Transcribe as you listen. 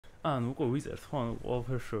ანუ უკვე ვიწერთ ხო, ანუ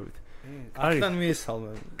ყველაფერს შევით. აქედან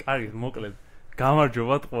მიესალმე. კარგი, მოკლედ.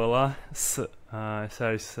 გამარჯობათ ყველას. ეს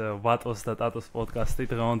არის ვატოს და ტატოს პოდკასტი.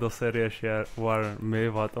 დღევანდელ სერიაში ვარ მე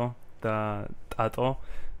ვატო და ტატო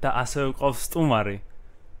და ასევე ყავს სტუმარი.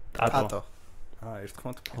 ტატო.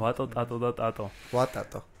 ერთხმად. ვატო, ტატო და ტატო.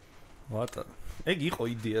 ვატატო. ვატა. ეგ იყო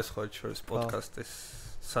იდეა სხვა შორის პოდკასტის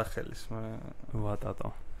სახელის, ვატატო.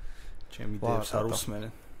 ჩემი იდეებს არ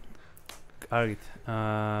უსმენენ. კარგით.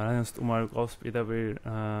 რადგან სტუმარი ყავს პირდაპირ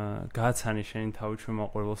გააცანი შენი თავი ჩვენ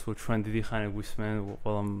მაყურებელს, რომ ჩვენ დიდი ხანი გვისმენ,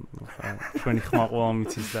 ყველა ჩვენი ხმა ყველა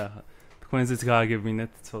მიცის და თქვენზეც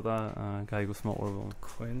გააგებინეთ ცოტა გაიგოს მაყურებელმა.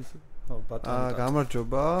 თქვენზე? ბატონო.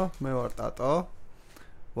 გამარჯობა, მე ვარ ტატო.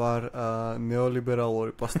 ვარ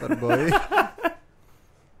ნეოლიბერალური პოსტერბოი.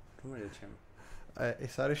 რომელი ჩემი?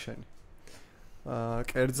 ეს არის შენი.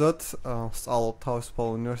 კერძოდ სწავლობ თავისუფალ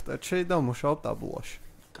უნივერსიტეტში და მუშაობ ტაბულაში.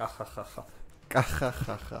 კახახახა.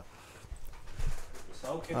 კახახახა.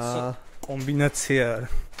 საუკეთესო კომბინაცია.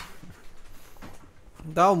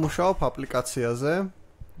 და მუშაობ აპლიკაციაზე.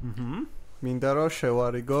 მინდა რომ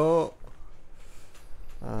შევარიგო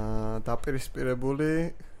დაპირისპირებული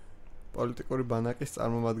პოლიტიკური ბანაკის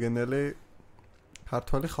წარმომადგენელი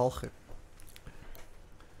ქართველი ხალხი.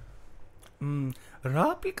 რა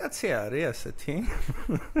აპლიკაცია არის ასეთი?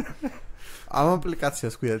 ამ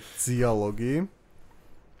აპლიკაციას ქვია ძიალოგი,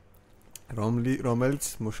 რომელიც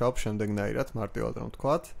მუშაობს შემდეგნაირად, მარტივად რომ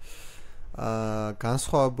ვთქვათ.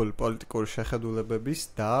 განსხვავებული პოლიტიკური შეხედულებების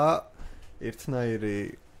და ერთნაირი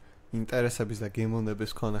ინტერესების და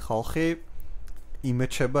გემოვნების მქონე ხალხი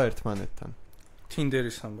იმეჩება ერთმანეთთან.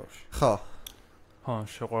 Tinder-ის ამბავში. ხო. ხო,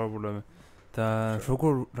 შეყვარებულები. და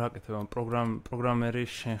როგორ რაკეთებ ამ პროგრამერი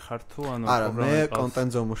შენ ხარ თუ ანუ არა, მე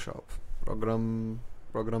კონტენტზე მუშაობ.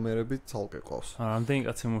 პროგრამერები ცალკე ყავს. რამდენი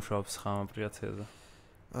კაცი მუშაობს ხა ამ აპლიკაციაზე?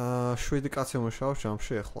 7 კაცი მუშაობს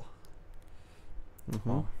ჯამში ახლა.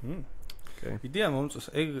 ხო. ოკეი. იდეა მომწონს.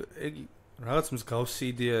 ეგ რაღაც მსგავსი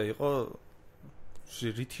იდეა იყო.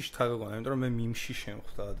 რითი შთაგაგონა, იმიტომ რომ მე მიმში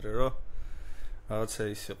შემხვდა ადრე, რომ რაღაცა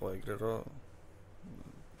ის იყო ეგრე, რომ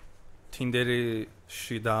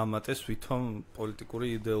Tinder-ში დაამატეს ვითომ პოლიტიკური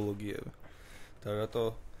იდეოლოგიები. და რატო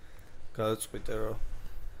გადაწყვიტე რომ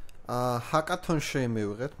ჰაკათონში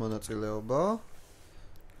მივიღეთ მონაწილეობა.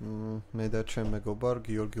 მე და ჩემ მეგობარ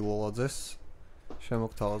გიორგი ლოლაძეს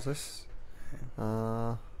შემოგთავაზეს.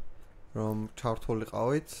 რომ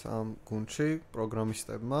ჩართულიყავით ამ გუნდში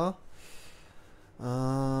პროგრამისტებმა.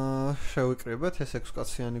 შევიკრიბეთ ეს 6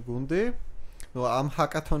 კაციანი გუნდი. ნუ ამ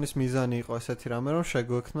ჰაკათონის მიზანი იყო ესეთი რამე, რომ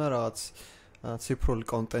შეგვექნა რაღაც ციფრული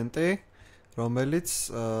კონტენტი, რომელიც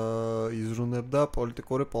იზრუნებდა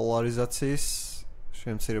პოლიტიკური პოლარიზაციის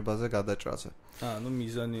შემცირებაზე გადაჭრაზე. ნუ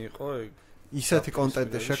მიზანი იყო ისეთი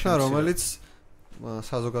კონტენტი შექმნა, რომელიც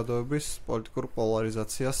საზოგადოების პოლიტიკურ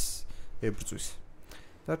პოლარიზაციას ებრძვის.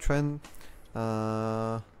 და ჩვენ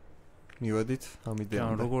მივედით ამ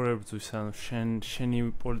იდეამ. როგორ ებრძვის, ანუ შენი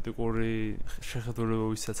პოლიტიკური შეხედულება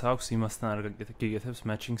ვისაც აქვს, იმასთან არ გიგეთებს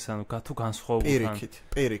matching-ს, ანუ თუ განსხვავებულთან.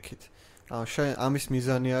 პირიქით. შენ ამის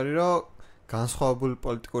მიზანი არის, რომ განსხვავებული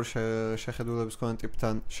პოლიტიკური შეხედულების მქონე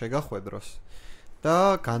ტიპთან შეგახვედროს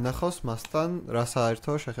და განახავს მასთან რა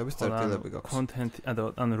საერთო შეხების წერტილები გაქვს. კონტენტი,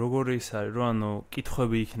 ანუ როგორი ის არის, რომ ანუ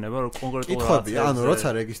კითხვები იქნება, რომ კონკრეტულად კითხვები, ანუ როცა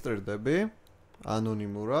რეგისტრირდები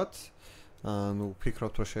ანონიმურად ანუ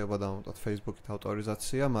ფიქრობთ რომ შეიძლება დავამატოთ Facebook-ით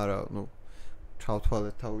ავტორიზაცია, მაგრამ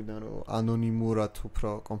ჩავთვალეთ თავიდან რომ ანონიმურად უფრო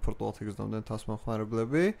კომფორტულად იგრძნობდნენ თავს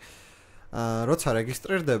მომხმარებლები. როცა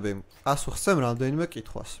რეგისტრირდები, პასუხსცემ რამდენიმე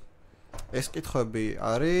კითხვას. ეს კითხვები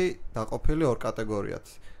არის დაყოფილი ორ კატეგორიად.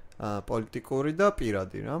 პოლიტიკური და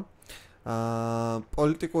პირადი რა.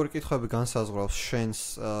 პოლიტიკური კითხვები განსაზღვრავს შენს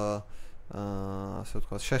ასე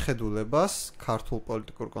ვთქვათ, შეხედულებას ქართულ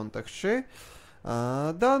პოლიტიკურ კონტექსტში.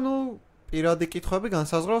 და პირადი კითხვები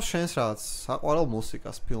განსაზღვრავს შენს რაღაც საყვარელ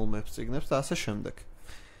მუსიკას, ფილმებს, წიგნებს და ასე შემდეგ.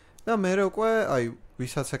 და მერე უკვე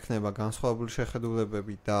ვისაც ექნება განსხვავებული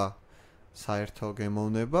შეხედულებები და საერთო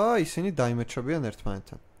გემოვნება, ისინი დაიმეჩებიან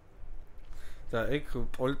ერთმანეთთან. და ეგ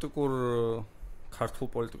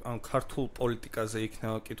ქართულ პოლიტიკაზე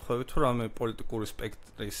იქნება კითხვები თუ რამე პოლიტიკური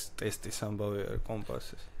სპექტრის ტესტის ამბავი არის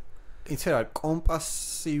კომპასის. იცი რა,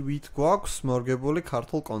 კომპასივით გვაქვს მორგებული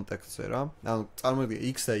ქართულ კონტექსტზე რა. ანუ წარმოიდგინე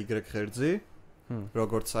X და Y ღერძი,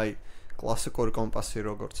 როგორც კლასიკური კომპასი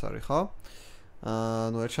როგორც არის, ხო?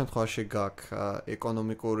 ერთ შემთხვევაში გაქვს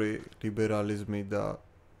ეკონომიკური ლიბერალიზმი და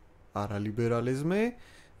არალიბერალიზმი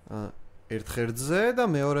ერთ ღერძზე და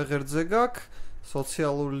მეორე ღერძზე გაქვს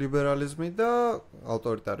სოციალური ლიბერალიზმი და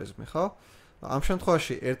ავტორიტარიზმი, ხო? ამ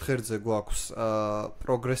შემთხვევაში ერთ ღერძზე გვაქვს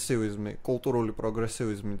პროგრესივიზმი, კულტურული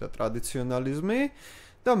პროგრესივიზმი და ტრადიციონალიზმი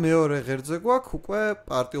და მეორე ღერძზე გვაქვს უკვე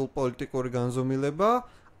პარტიულ პოლიტიკური განზომილება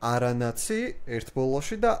არანაცი ერთ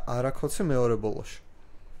ბოლოში და არაქოცი მეორე ბოლოში.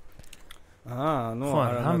 ნუ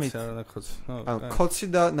არანაცი. ანუ ქოცი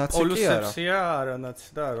და ნაცი კი არა. პოლუსებსია არანაცი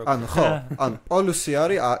და არაქოცი. ანუ ხო, ანუ პოლუსი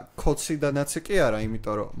არის ქოცი და ნაცი კი არა,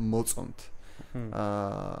 იმიტომ რომ მოწონთ.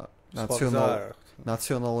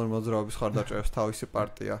 ნაციონალური მოძრაობის ხარდაჭერას თავისი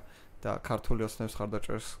პარტია და ქართული ოცნების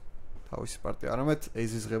ხარდაჭერას თავისი პარტია. არამედ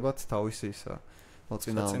ეზიზღებათ თავისი ისა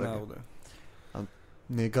მოწინააღმდეგე. ან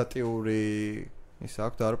ნეგატიური ის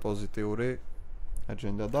აქვს და არა პოზიტიური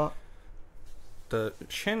აჯენდა და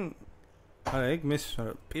შენ არა ეგ მის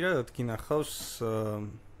პირადად გინახავს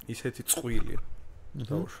ისეთი წყვილი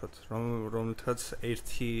დაუშვათ რომელთაც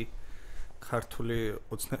ერთი ქართული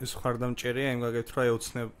ოცნების ხარდამჭერია იმ გაგეთ რა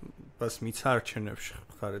ოცნებას მიცა არჩევნებში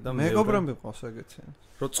ხარ და მეგობრები ყავს ეგეთი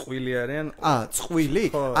რო წყვილი არიან წყვილი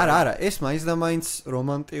არა ეს მაინც და მაინც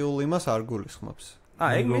რომანტიულ იმას არ გულისხმობს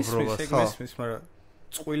ეგ მისმის მაგრამ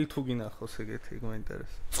წყვილი თუ გინახავს ეგეთი ეგ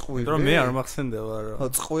მაინტერესებს წყვილი რომ მე არ მახსენდება რა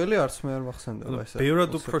წყვილი არც მე არ მახსენდება ესე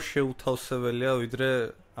ბევრად უფრო შეუთავსებელია ვიდრე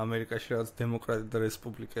ამერიკაში რაღაც დემოკრატი და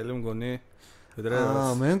რესპუბლიკელი მგონი ვიდრე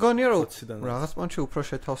მე მგონია რომ რაღაც პონჩი უფრო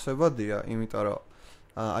შეთავსებადია იმიტომ რომ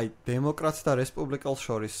აი დემოკრატს და რესპუბლიკელს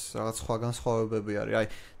შორის რაღაც სხვა განსხვავებები არის აი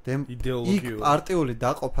იდეოლოგიური პარტიული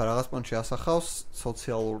დაყოფა რაღაც პონჩი ასახავს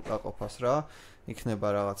სოციალურ დაყოფას რა იქნება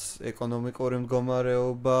რაღაც ეკონომიკური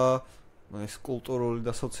მდგომარეობა ეს კულტურული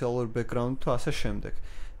და სოციალური ბექგრაუნდი თუ ასე შემდეგ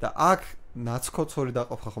და აქ ნაცკოცური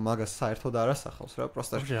დაყოფა ხო მაგას საერთოდ არ ასახავს რა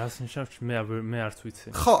პროსტა რასნიშნავს მე არც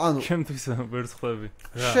ვიცი ხო ანუ ჩემთვის ვერ ხვდები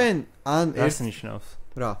შენ ან რასნიშნავს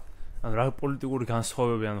რა ანუ რა პოლიტიკური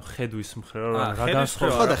განსხვავებები ანუ ხედვის მხრივ რა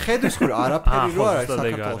განსხვავება ხო და ხედვის მხრივ არაფერი რო არის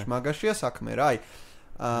საქართველოს მაგაშია საქმე რა აი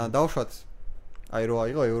დავუშვათ აი რო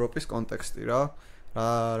აიღო ევროპის კონტექსტი რა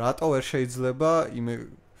რატო ვერ შეიძლება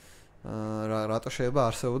რატო შეიძლება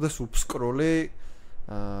არსებობდეს უფსკროლი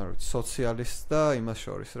სოციალისტ და იმას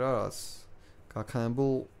შორის რა რაც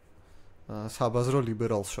გაქანებულ საბაზრო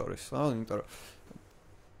ლიბერალს შორის რა იმიტომ რომ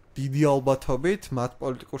დიდი ალბათობით მათ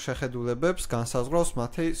პოლიტიკურ შეხედულებებს განსაზღვრავს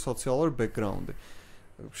მათი სოციალური ბექგრაუნდი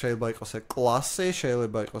შეიძლება იყოს კლასი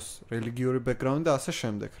შეიძლება იყოს რელიგიური ბექგრაუნდი და ასე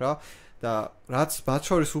შემდეგ რა და რაც მათ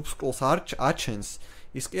შორის უფსკროლს აჩენს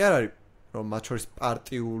ის კი არ არის რომ მათ შორის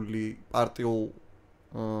პარტიულ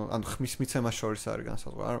ანუ ხმის მიცემას შორის არის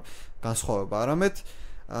განსხვავება არამედ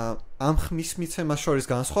ამ ხმის მიცემას შორის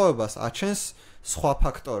განსხვავებას აჩენს სხვა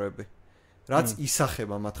ფაქტორები რაც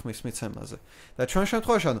ისახება მათ ხმის მიცემაზე და ჩვენ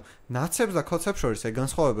შემთხვევაში ანუ ნაცებს და ქოცებს შორის ეგ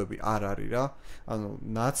განსხვავებები არ არის რა ანუ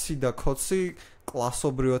ნაცი და ქოცი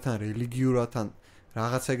კლასობრივად ან რელიგიურად ან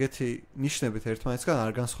რაღაც ეგეთი ნიშნებით ერთმანეთსგან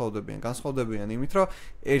არ განსხვავდებიან იმით რომ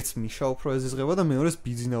ერთს მიშა უფრო ეზიზღება და მეორეს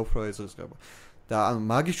ბიძინა უფრო ეზიზღება და ანუ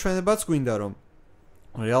მაგის ჩვენებაც გვინდა რომ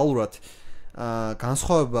რეალურად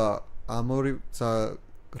განსხვავება ამ ორი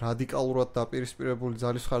რადიკალურად დაპირისპირებული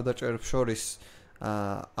ძალის ხარდაჭერებს შორის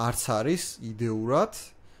არც არის იდეურად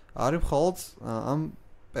არის მხოლოდ ამ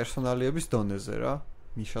პერსონალიების დონეზე რა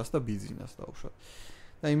მიშას და ბიძინას დაუშვათ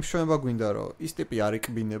და იმ შევება გვინდა რომ ის ტიპი არ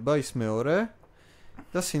იკბინება ის მეორე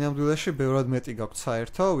და სინამდვილეში ბევრად მეტი გაქვს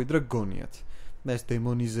საერთო ვიდრე გონიათ და ეს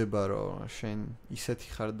დემონიზება რომ შენ ისეთი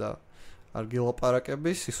ხარ და არ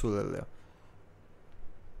გილაპარაკები სისულელეა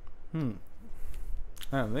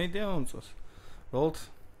მე იდეა მომწონს ვოლთ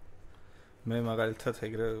მე მაგალითად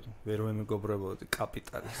ეგრე ვერ ვემეგობრებოდი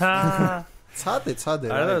კაპიტალის ცადე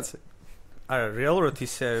არა რეალურად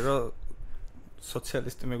ისე არის რომ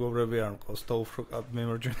სოციალისტი მეგობრები არ მყავს და უფრო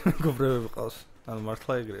მემარჯვენე მეგობრები მყავს ანუ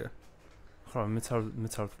მართლა ეგრეა ხო მეც არ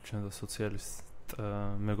ვთვლი ჩემ და სოციალისტ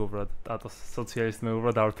მეგობრად ტატოს სოციალისტ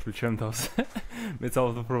მეგობრად არ ვთვლი ჩემ თავს მეც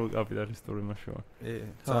უფრო კაპიტალისტური მაშოა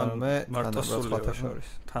მე მარტო სხვათა შორის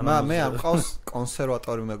მე ამ ყავს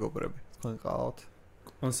კონსერვატორი მეგობრები თქვენ ყავთ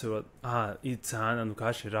ი ძალიან ანუ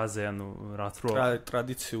გაში რაზე ანუ რაც რო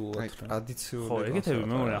ტრადიციულად ხო ეგეთები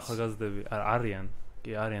მე მგონი ახალგაზრდები არიან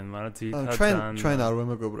კი არიან მაგრამ ძირითადად ჩვენ არ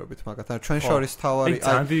ვემეგობრებით მაგათ ჩვენ შორის თავარი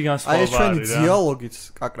აი ეს ჩვენი ძიალოგიც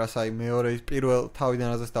კაკრას აი მეორე პირველ თავიდან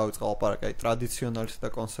რაზეც დავიწყე ლაპარაკი აი ტრადიციონალისტი და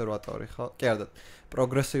კონსერვატორი ხო კი არა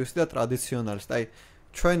პროგრესივისტი და ტრადიციონალისტი აი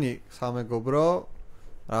ჩვენი სამეგობრო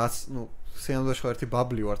რაც ნუ სინამდვილეში ერთი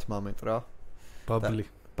ბაბლი ვართ მომენტ რა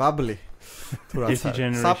ბაბლი თუ რაც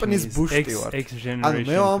საპნის ბუშტი ვარ ანუ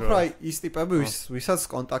მე ვამფრა ის ტიპები ვისაც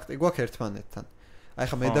კონტაქტი გვაქვს ერთმანეთთან აი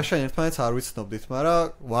ხა მე და შენ ერთმანეთს არ ვიცნობდით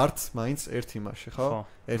მაგრამ ვართ მაინც ერთ იმაში ხო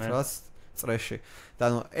ერთ რაც წრეში და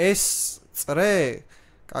ანუ ეს წრე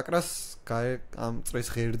კაკრას ამ წრის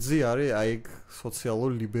ღერძი არის აი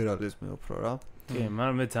სოციალური ლიბერალიზმი უფრო რა კი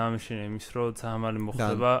მაგრამ მე ძალიან მეშინე იმის რომ ძალიან მალე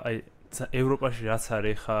მოხდება აი ევროპაში რაც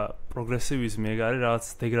არის ხა პროგრესივიზმი ეგ არის რაღაც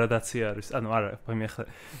დეგრადაცია არის ანუ არა მე ხა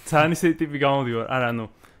ძალიან ისეთი ტიპი გამოდივარ არა ანუ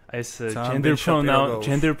ეს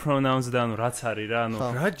gender pronouns და ანუ რაც არის რა ანუ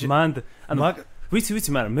მანდ ანუ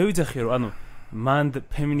ვიცი მაგრამ მე ვიძახი რომ ანუ მანდ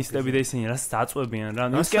ფემინისტები და ისინი რაც დაწვევიან რა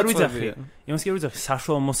ანუ იმას კი არ ვიძახი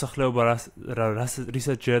საშუალო მოსახლეობა რასაც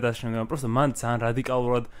ჯერა და შემდგომ პროსტო მანდ ძალიან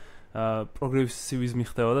რადიკალურად პროგრესივიზმი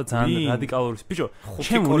ხდება და ძალიან რადიკალური ბიჭო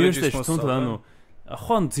ჩემ უნივერსიტეტში თუნდაც ანუ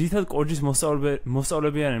ხან ძირითადად კორჯის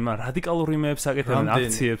მოსწავლეები არიან მაგრამ რადიკალურ იმებს აკეთებენ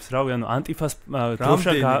აქციებს რავი ანუ ანტიფას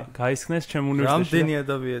დროშა გაისხნეს ჩემ უნივერსიტეტში რამდენი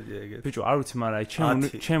ადამიანია ეგეთ ბიჭო არ ვიცი მაგრამ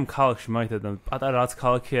ჩემ ქალაქში მაგითად პატარა რაც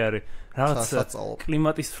ქალაქი არის რაღაც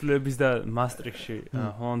კლიმატის ცვლილების და მასტრიხში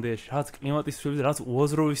ჰოლანდიაში რაც კლიმატის ცვლილების რაც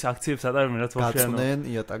უაზროვის აქციებს ატარებენ რაც ვაფშე ანუ გაწნენ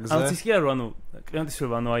იატაკზე ანუ ის კი არა ანუ კლიმატის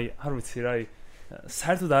ცვლილება ანუ აი არ ვიცი რა აი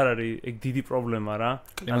საერთოდ არ არის ეგ დიდი პრობლემა რა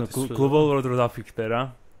ანუ გლობალურად რო დაფიქრდე რა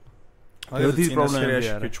აი დიდი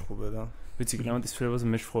პრობლემაა გიჩხუბე და ვიცი კლიმატის ცვლილებაზე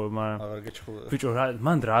მე შეხობ მაგრამ აღარ გიჩხუბე ბიჭო რა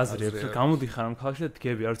მან რა აზრი აქვს გამოდიხარ ამ ქალაქში და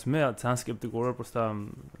დგები არც მე ძალიან სკეპტიკურია პროსტა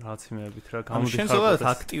რაღაც იმეებით რა გამოდიხარ შენ ზოგადად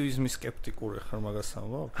აქტივიზმის სკეპტიკური ხარ მაგას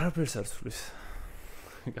ამბობ არაფერს არ ცვლის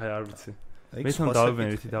აი არ ვიცი მე თან დავებენ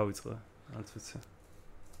ერთი დავიწყე არც ვიცი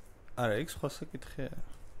არა იქ სხვა საკითხია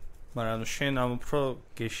მაგრამ ანუ შენ ამ უფრო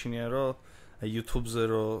გეშინია რომ YouTube-ზე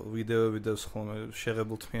რო ვიდეოები და ხოლმე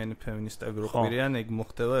შეღებულთმიანი ფემინისტები რო ყვირიან, ეგ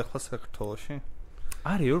მოხდება ახლა საქართველოში.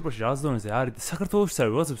 არის ევროპაში რაღაც დონეზე არის. საქართველოშიც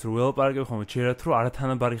არის რაღაცებს რო ველაპარაკები ხოლმე ჯერათ რომ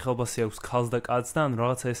არათანაბარი ხელფასი აქვს ქალს და კაცს და ანუ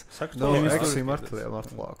რაღაცა ეს საქართველოში მართლია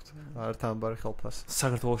მართლა აქვს. არათანაბარი ხელფასი.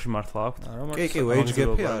 საქართველოში მართლა აქვს. კი, wage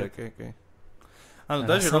gap-ი არის, კი. ანუ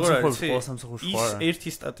დაჟე როგორ არის ის ერთი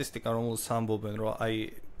სტატისტიკა რომელსაც ამბობენ რომ აი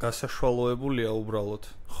გასაშვალოებულია უბრალოდ.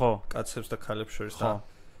 ხო, კაცებს და ქალებს შორის და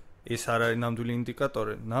ეს არ არის ნამდვილი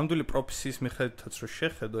ინდიკატორი. ნამდვილი პროფესიის მიხედვითაც რო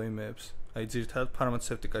შეხედო იმეებს, აი ძირითადად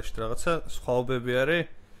ფარმაცევტიკაში რაღაცა სხვაობები არის.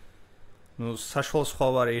 ნუ საშუალო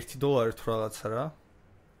სხვაობა არის $1 თუ რაღაცა რა.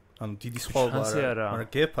 ანუ დიდი სხვაობა არის, მაგრამ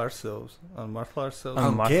gap არსებობს. ანუ მართლა არსებობს.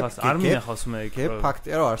 ანუ მართლა არ მინახავს მე ეგ. gap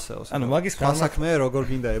ფაქტია რომ არსებობს. ანუ მაგის გასაქმე როგორ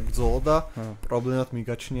გინდა ებრძოლო და პრობლემად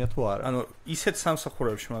მიგაჩნია თუ არა. ანუ ისეთ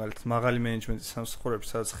სამსახურებში მაგალითად მაღალი მენეჯმენტის სამსახურებში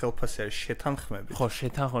სადაც ხელფასი არის შეთანხმებით. ხო,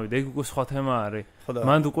 შეთანხმებით. ეგ უკვე სხვა თემა არის.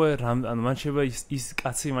 მან უკვე ანუ მან შეიძლება ის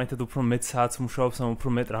კაცი მაინც უფრო მეტ საათს მუშაობს, ან უფრო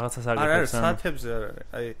მეტ რაღაცას აკეთებს. არა, საათებზე არ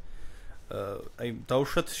არის. აი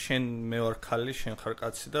დაუშვათ შენ მე ვარ ქალი, შენ ხარ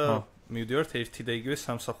კაცი და მივდივართ ერთი და იგივე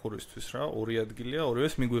სამსახურისთვის რა, ორი ადგილია,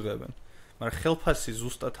 ორივეს მიგვიღებენ. მაგრამ ხელფასი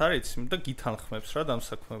ზუსტად არის და გითანხმებს რა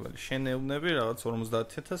დამსაქმებელი. შენ ეუბნები რაღაც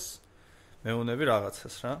 50000, მეუბნები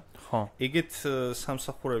რაღაცას რა. ხო. ეგეთ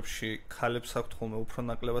სამსახურებში ქალებს აქვთ ხოლმე უფრო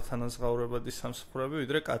ნაკლებად ანაზღაურებადი სამსახურები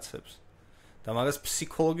ვიდრე კაცებს. და მაგას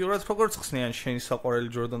ფსიქოლოგიურად როგორც ხსნიან შენი საყვარელი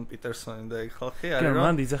ჯორდან პიტერსონი და ეგ ხალხი არის რა. კი,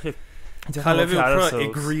 მან იძახი ქალები უფრო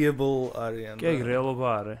agreeable არიან. კი, ეგ რეალობა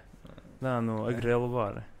არის. და ანუ ეგ რეალობა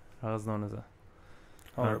არის. რაღაც დონეზე.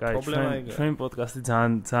 პრობლემა იგია. ჩვენი პოდკასტი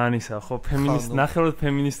ძალიან ისა, ხო, ნახევრად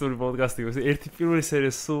ფემინისტური პოდკასტი იყო. ერთი პირველი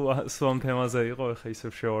სერია სულ ამ თემაზე იყო, ახლა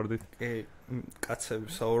ისევ შევარდით. კი, კაცები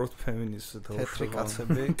საუბრობთ ფემინიზმზე და თეთრი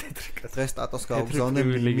კაცები. დღეს ტატოს გავგზავნე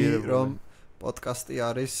მიმი, რომ პოდკასტი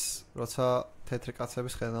არის, როცა თეთრი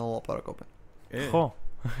კაცების ხედან ლაპარაკობენ. ხო,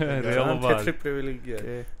 რეალობა. თეთრი პრივილეგია.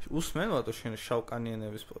 უსმენ ვატო შენ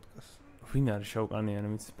შავკანიანების პოდკასტს. ვინ არის შავკანიანი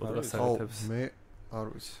მის პოდკასტს აკეთებს? მე არ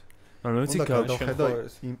ვიცი. ანუ ვიცი გავხედა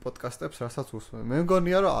იმ პოდკასტებს, რასაც უსმენ. მე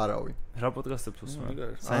მგონია რომ არავინ. რა პოდკასტებს უსმენ?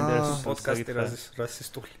 საინტერესო პოდკასტი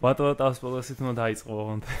რასისტული. ვატო და ტატოს პოდკასტით უნდა დაიწყო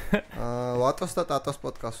ოღონდ. ვატოს და ტატოს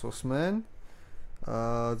პოდკასტს უსმენ.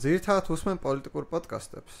 ძირითადად უსმენ პოლიტიკურ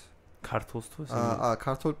პოდკასტებს. ქართულს თუ ეს?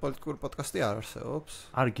 ქართული პოლიტიკური პოდკასტი არ არსებობს.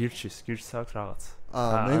 არ გირჩის აქვს რაღაც.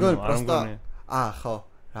 მე მგონი პროსტა ხო.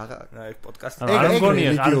 რა ეგ პოდკასტი არ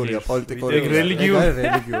მგონია რელიგიურია პოლიტიკური. ეგ რელიგიური.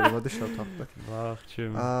 რელიგიური, მოდი შევთავაზოთ. ვახ,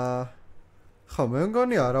 ჩემ. ხო, მე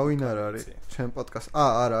მგონი არავინ არ არის ჩემ პოდკასტ.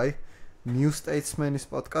 არა, აი New Statesman-ის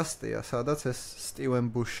პოდკასტია, სადაც ეს სტივენ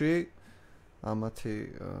ბუში, ამათი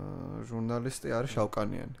ჟურნალისტი არის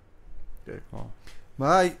შავკანიანი. კი. ხო.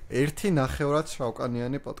 მაი ერთი ნახევრად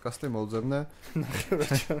შავკანიანი პოდკასტი მოვძებნე.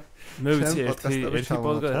 მე ვიცი ერთი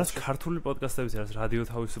პოდკასტი, რაც ქართული პოდკასტებიც არის, რადიო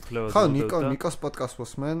თავისუფლებაზე. ხო, ნიკოს პოდკასტს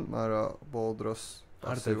უსმენ, მაგრამ ბოლო დროს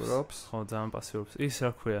პასიურობს. ხო, ძალიან პასიურობს. ის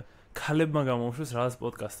რა ქვია, ქალებმა გამოუშვეს რაღაც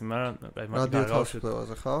პოდკასტი, მაგრამ აი მაგ რადიო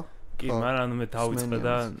თავისუფლებაზე, ხო? კი, მაგრამ ანუ მე დავიწყე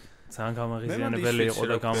და ძალიან გამაღიზიანებელი იყო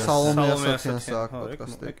და სალომეასოთიანს აქვს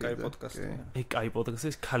პოდკასტი. კაი პოდკასტი. ეგ კაი პოდკასტი,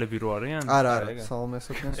 ეს ქალები რო არიან? არა,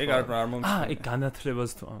 სალომეასოთიანს. ეგ არ მომწონს. ეგ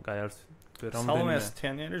განათლებას თუ კაი არც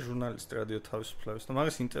სალომეასოთიანი არის ჟურნალისტი რადიო თავისუფლების და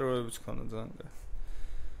მაგას ინტერვიუებიც ქონდა ძალიან კაი.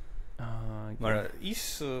 მაგრამ ის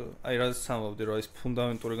აი რასაც ამბობდი რომ ის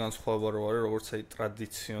ფუნდამენტური განსხვავება რო არის როგორც აი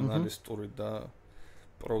ტრადიციონალისტური და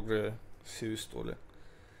პროგრესივისტული.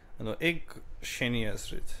 ანუ ეგ შენი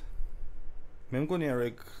აზრით. მე მგონია რომ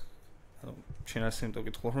ეგ შენ ასე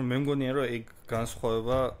მტკითხულობ რომ მე მგონია რომ ეგ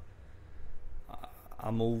განსხვავება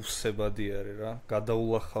ამოუსებადი არის რა.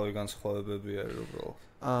 გადაულახავი განსხვავებები არის უბრალოდ.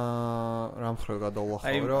 რა მხრივ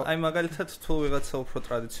გადაულახავი რომ აი მაგალითად თუ ვიღაცა უფრო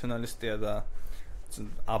ტრადიციონალისტია და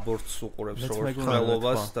აბორტს უყურებს როგორც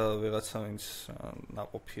ხელობას და ვიღაცა ვინც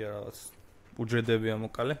ნაყოფია რაღაც უჯრედები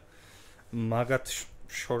ამოკალე მაგათ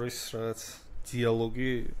შორის რაღაც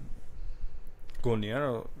დიალოგი გონია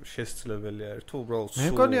რომ შესაძლებელი არის თუ უბრალოდ მე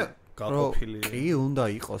მგონია გაყოფილი კი უნდა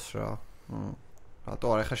იყოს რა რატო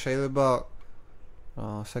არა ხა შეიძლება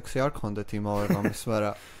სექსი არ გქონდეთ იმავე რამის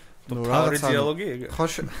მაგრამ ნუ რაღაც დიალოგი ხო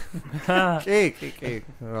კი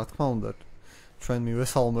რა თქმა უნდა ჩვენ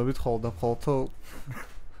მივესალმებით ხოლმე თუ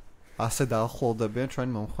ასე დაახლოვდებიან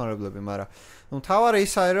ჩვენი მომხმარებლები მაგრამ ნუ თავარი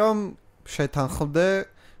ის არის რომ შეთანხმდე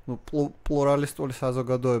ნუ პლურალისტული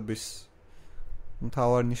საზოგადოების ნუ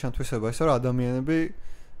თავარი ნიშან-თვისება ისე რომ ადამიანები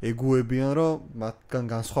ეგუებიან რომ მათგან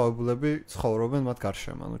განსხვავებულები ცხოვრობენ მათ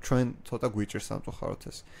გარშემო ანუ ჩვენ ცოტა გვიჭირს სამწუხაროდ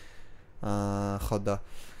ეს ხო და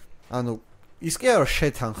ანუ ის კი არა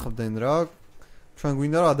შეთანხმდნენ რა ჩვენ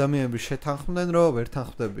გვინდა რომ ადამიანები შეთანხმდნენ რომ ვერ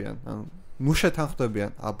თანხმდებიან ანუ ნუ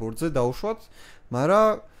შეთანხმდებიან აბორტზე დაუშვათ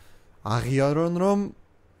მაგრამ აღიარონ რომ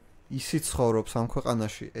ისიც ცხოვრობს ამ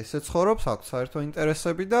ქვეყანაში ესე ცხოვრობს აქვს საერთო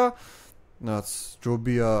ინტერესები და რაც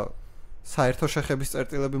ჯობია საერთო შეხების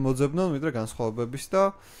წერტილები მოძებნონ ვიდრე განსხვავებების და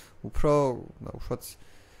უფრო დაუშვათ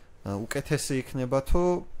უკეთესი იქნება თუ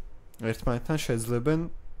ერთმანეთთან შეძლებენ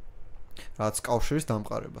რაც კავშირის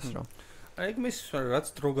დამყარებას რა აი ეგ მის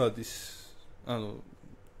რაც დრო გადის ანუ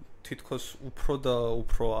თითქოს უფრო და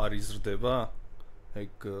უფრო არ იზრდება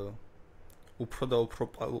ეგ უფრო და უფრო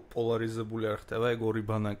პოლარიზებული არ ხდება ეგ ორი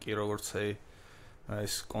ბანაკი როგორც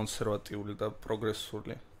ეს კონსერვატიული და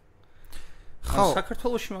პროგრესული ხო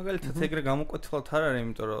საქართველოში მაგალითად ეგრე გამოკვეთილად არ არის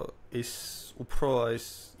იმიტომ რომ ეს უფრო ეს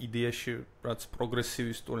იდეაში რაც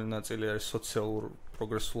პროგრესივისტული ნაწილი არის სოციალურ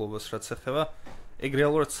პროგრესულობას რაც ეხება ეგ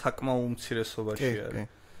რეალურად საკმაო უმცირესობაში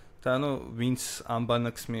არის და ანუ ვინც ამ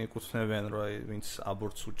ბანაკს მიეკუთვნებიან რომ აი ვინც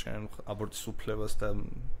აბორტს უჭერენ აბორტის უფლებას და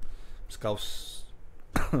მსგავს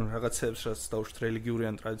რაღაცებს რაც დაუშვათ რელიგიური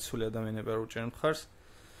ან ტრადიციული ადამიანები არ უჭერენ მხარს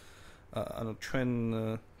ანუ ჩვენ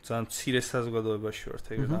ძალიან მცირე საზოგადოებაში ვართ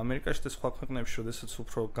ეგრე ამერიკაში და სხვა ქვეყნებში შესაძაც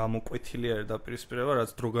უფრო გამოკვეთილი არის დაპირისპირება რაც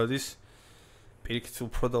დრო გადის პირიქით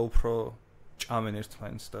უფრო და უფრო ჭამენ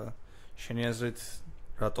ერთმანეთს და შენი აზრით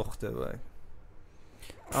რატო ხდება ეგ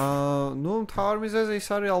ნუ თავარ მიზეზი ის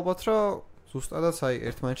არის ალბათ რომ ზუსტადაც აი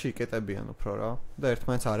ერთმანეთში იკეტებიან უფრო რა და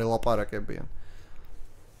ერთმანეთს არ ელაპარაკებიან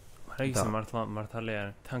აი ეს მართალია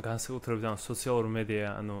თან განსაკუთრებით ამ სოციალურ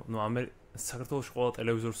მედია ანუ საქართველოში ყველა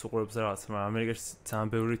ტელევიზორს უყურებს რაღაც მაგრამ ამერიკაში ძალიან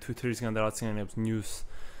ბევრი Twitter-ისგან და რაღაციანებს news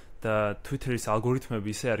და Twitter-ის ალგორითმები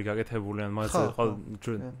ისე არის გაკეთებული ან მაგალითად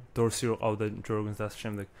დორსი რო ყავდა ჯორგენს და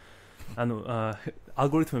შემდეგ ანუ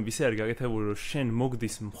ალგორითმები ისე არის გაკეთებული რომ შენ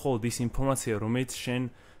მოგდის მხოლოდ ის ინფორმაცია რომელიც შენ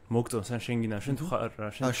მოგწონს ან შენ გინდა შენ თუ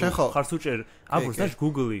ხარ უჭერ აბურს და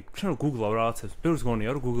Google-ი შენ რო Google-ავ რაღაცებს ბევრს გონია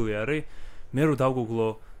რომ Google-ი არის მე რო დავგუგლო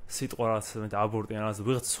სიტყვა რაც მე აბორტი ან რაღაც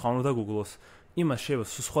ვიღაც სხვა უნდა დაგუგლოს იმას შეიძლება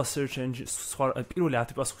სხვა search engine სხვა პირველი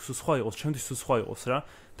 10 პასუხი სხვა იყოს ჩემთვის სხვა იყოს რა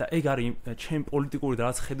და ეგ არის ჩემ პოლიტიკური და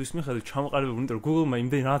რაც ხედვის მიხედვით ჩამოყალიბებული იმიტომ რომ Google-მა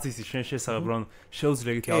იმდენი რაღაც ისი შენ შესაძლებ რომ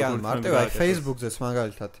შეუძლია ეგეთი ალგორითმები მარტივ აი Facebook-ზეც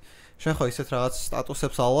მაგალითად შენ ხო ისეთ რაღაც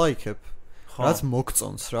სტატუსებს ალაიქებ რაც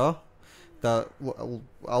მოგწონს რა და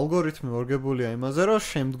ალგორითმი მორგებულია იმაზე რომ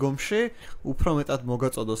შემდგომში უფრო მეტად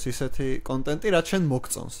მოგაწოდოს ისეთი კონტენტი რაც შენ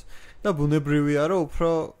მოგწონს და ბუნებრივია რომ უფრო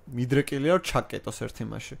მიდრეკილია რომ ჩაკეტოს ერთ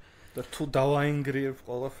იმაში და თუ დავაინგრიებ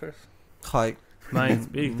ყველაფერს ხაი მაინც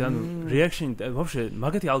ბიგ და რეაქშენ ვაფშე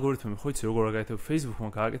მაგეთი ალგორითმები ხო იცი როგორ გააკეთებ Facebook-მა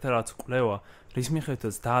გააკეთა რაც კვლევა რის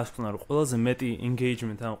მიხედვითაც დაასკვნა რომ ყველაზე მეტი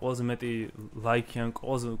engagement ან ყველაზე მეტი like ან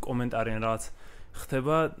ყველაზე კომენტარი ან რაღაც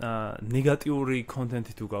ხდება ნეგატიური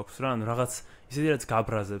კონტენტი თუ გაქვს რა ანუ რაღაც ისეთი რაც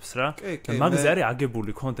გაბრაზებს რა და მაგაზე არის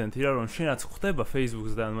აგებული კონტენტი რა რომ შენ რაც ხდება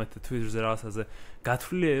Facebook-ზე და მათ Twitter-ზე რაღაცაზე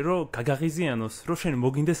გათვლილი რომ გაგაღიზიანოს რომ შენ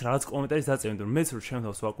მოგინდეს რაღაც კომენტარის დაწერა იმიტომ რომ მეც რომ ჩემ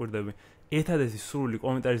თავს ვაკვირდები ერთადერთი სრული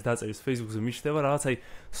კომენტარის დაწერის Facebook-ზე მიჩნდება რაღაც აი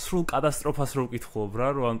სრულ კატასტროფას რო ვკითხულობ რა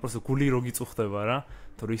რომ ანუ პროსტო გული რო გიწუხდება რა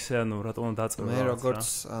თორე ისე ანუ რატომ უნდა დაწერო მე როგორც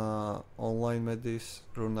ონლაინ მედიის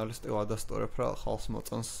ჟურნალისტი ვადასტურებ რა ხალხს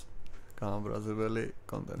მოწონს გამაბრაზებელი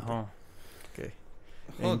კონტენტი ხო ოკეი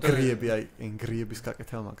ინგრიები აი ინგრიების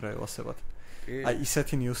გაკეთება მაგრა ევასებად აი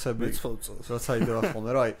ისეთი ნიუსები როცა იდება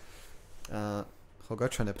ხოლმე რა აი ხო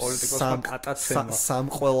გაჩვენებს პოლიტიკოსმა კატაცემა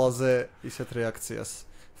სამ ყველაზე ისეთ რეაქციას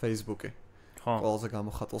Facebook-ი ხო ყველაზე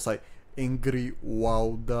გამოხატულს აი angry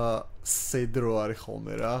wow და sad რო არის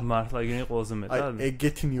ხოლმე რა მართლა იგენი ყველაზე მეტად აი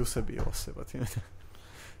ეგეთი ნიუსები ევასებად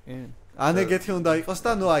ან ეგეთი უნდა იყოს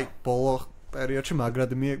და ნუ აი ბოლო პერიოდში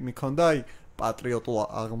მაგრად მიქონდა აი პატრიოტულ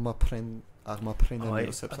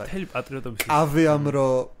აღმაფრენებისებს აი თელი პატრიოტობის ავეამ რო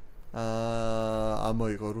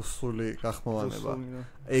ამოიღო რუსული გახმოვანება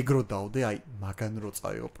ეგრო დავდე აი მაგან რო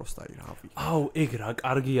წაიღო პროსტა აი რავი აუ ეგ რა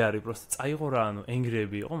კარგი არის პროსტა წაიღო რა ანუ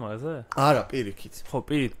ენგრიები იყო მაგაზე არა პირიქით ხო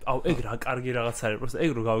პირით აუ ეგ რა კარგი რაღაც არის პროსტა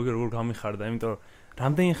ეგ რო გავიგე როგორ გამიხარდა იმიტომ რომ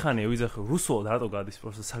რამდენი ხანია ვიზახე რუსულად რატო გადის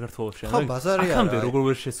პროსტა საქართველოში ხო ბაზარია აქამდე როგორ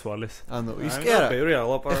ვერ შეცვალეს ანუ ის კი არა ბევრი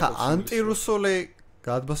ალაპარაკობს ეხა ანტირუსული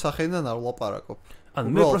გადმოსახედიდან არ ვლაპარაკობ ანუ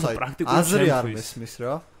მე პროსტა პრაქტიკულად აზრი არ მესმის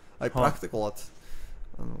რა აი პრაქტიკულად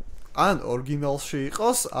ანუ ან ორიგინალში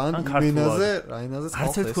იყოს, ან იმენაზე, რაინაზე ხალხს.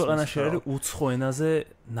 არც ერთ ქვეყანაში არ არის უცხო ენაზე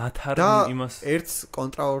ნათარი იმას. და ერთს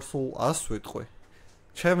კონტრავერსულ ას ვიტყვი.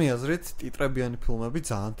 ჩემი აზრით, ტიტრებიანი ფილმები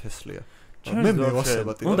ძალიან თესლია. მე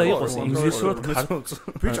მევასება ტიტრები. უნდა იყოს ინგლისურად ქართულად.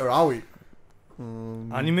 ბიჭო, რავი.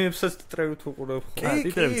 ანიმეებსაც ტიტრებით უყურებ ხო?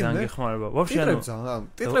 ტიტრები ძალიან გეხმარება. ვაფშე ანუ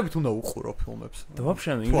ტიტრებით უნდა უყურო ფილმებს. და ვაფშე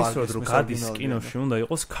ანუ ინგლისურად რო გადის კინოში უნდა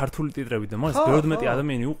იყოს ქართული ტიტრები და მაგას ბევრად მეტი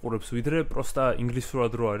ადამიანი უყურებს ვიდრე პროსტა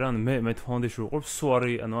ინგლისურად რო არის. ანუ მე თვანდეში ვუყურებ, სულ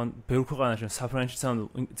არის ანუ ან ბევრ ქვეყანაში საფრანგეთში ანუ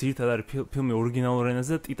ძირითადად არის ფილმი ორიგინალურ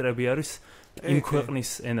ენაზე და ტიტრები არის იმ ქვეყნის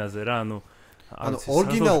ενაზე რა ანუ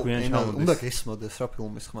ორიგინალ ენაზე უნდა გესმოდეს რა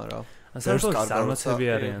ფილმის ხმა რა. საერთოდ წარმოცები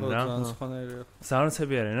არიან რა.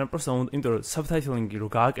 წარმოცები არიან რა, პროსტა იმიტომ რომ საბტაიტლინგი რო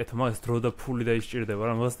გააკეთო, მაგას დრო და ფული და ისჭირდება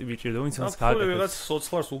რა, მაგას ტიპი ისჭირდება, ვინც მას გააკეთებს. ფული ვიღაც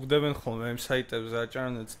სოცლარს უგდებენ ხოლმე იმ საიტებზე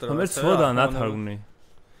აჭარანებს და მე ცოდა ნათარგმნი.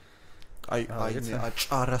 აი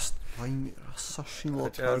აჭარას აი საშინლო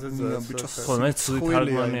თარგმანია ბიჭო. ხო, მე ცუდი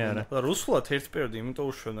თარგმანი არა. და რუსულად ერთ პერიოდი იმიტომ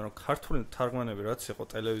უშვებდნენ რომ ქართული თარგმანები რაც იყო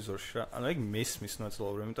ტელევიზორში რა, ანუ ეგ მესმის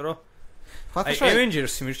ნაწილობრივ, იმიტომ რომ აი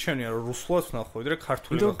Avengers-ი მირჩენია რომ რუსულად ვნახო, ვიდრე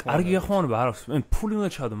ქართული გახმოვანება. კარგი გახმოვანება არ აქვს. მე ფული უნდა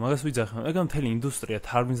ჩადო, მაგას ვიძახე. ეგა მთელი ინდუსტრია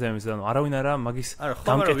თარგმნების და არავინ არა მაგის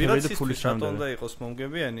გამკეთებელი და ფულის რამდენი უნდა იყოს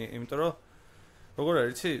მომგებიანი, იმიტომ რომ როგორ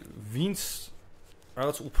არის იცი, ვინც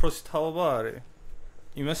რაღაც უფროსი თაობა არის,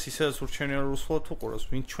 იმას ისედაც ურჩენია რომ რუსულად უყუროს,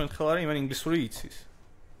 ვინც ჩვენ ხელ არის, იმან ინგლისური იცის.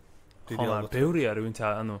 დიდი ალბათ. ბევრი არის, ვინც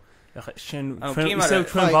ანუ ახლა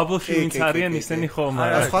ჩვენ ბაბლში ვინც არიან ისინი ხომ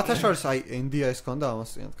არა. სხვათა შორის აი NDI-ს ქონდა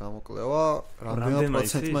ამასიანად გამოკვლევა, რამდენად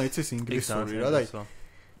პროცენტმა იცის ინგლისური რა და აი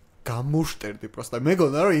გამუშტერდი პროსტა.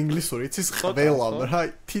 მეგონა რომ ინგლისური იცის ყველამ რა,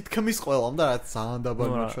 თითქმის ყველამ და რაც ძალიან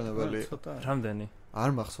დაბალი მაჩვენებელი. რამდენი? არ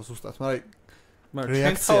მახსოვს უბრალოდ, მაგრამ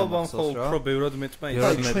ჩვენ თაობამ ხო უფრო ბევრად მეტმა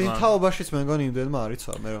იცის. ჩვენ თაობაშიც მეგონი იმდენმა არ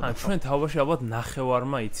იცოდა მე რომ. ჩვენ თაობაში ალბათ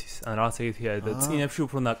ნახევარმა იცის. ან რაღაც ეგეთი არის და წინებში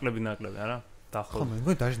უფრო ნაკლები არა? ხო, მე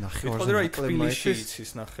მგონი დაჟე ნახევარზე. იტყოდი რომ თბილისში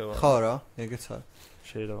იცის ნახევარი. ხო რა, ეგეც არის.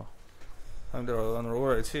 შეიძლება. ანუ როგორ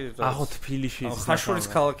იცი? ახო თბილისში იცის. ხაშურის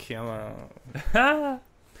ქალაქია, მაგრამ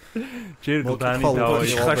ჯერ გუდანი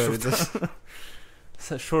დავაი ხაშურს.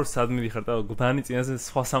 შორს ადმიდი ხარ და გუდანი წინაზე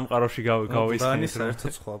სხვა სამყაროში გავისმენთ. გუდანი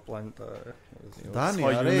საერთოდ სხვა პლანეტა. დანი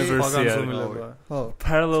არის განზომილება. ხო,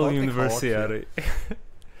 parallel universe არის.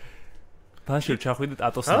 ბანშიო ჩახვიდე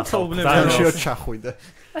ტატოს ნახავ. ბანშიო ჩახვიდე.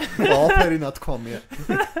 ყველაფერი ნათქვამია.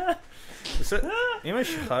 ესე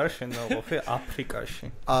იმაში ხარ შენ დაყოფე აფრიკაში.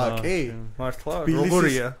 კი. მართლა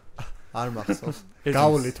როგორია? არ მახსოვს.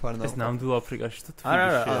 გავლით ვარ ეს ნამდვილ აფრიკაში თუ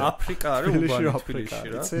თბილისში? არა, აფრიკა არის უბანი თბილისში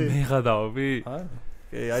რა. მე გადავები? არა.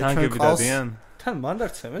 აი ჩვენ ყავს თან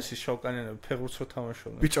მანდარცემ ეს შავკანიანები ფეხბურთს რო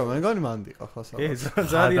თამაშობდნენ. ბიჭო, მე მგონი მანდი ყავს ახლა.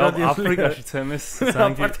 ძალიან რადიო აფრიკაში ცემეს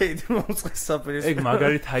ზანგი. აპარტეიდი მომწყეს საპირისპირო. ეგ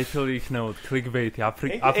მაგარი ტაიტლი იქნებოდა, clickbait-ი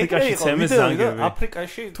აფრიკაში ცემეს ზანგები.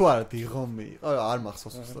 აფრიკაში თუ არა დიღომი იყო, არ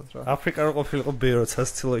მახსოვს უბრალოდ რა. აფრიკა რო ყოფილიყო ბერო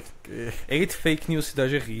სასცილო. ეგეთ fake news-ი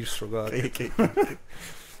დაჟე ღირს რო გააკეთე.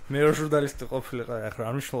 მე რო ჟურნალისტი ყოფილიყო, ახლა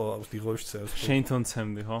არ მნიშვნელობა აქვს დიღოში ცემს. შეინთონ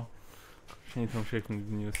ცემდი, ხო? შეინთონ შექმნი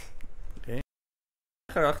news.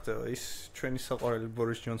 რა ხდება ის ჩვენი საყვარელი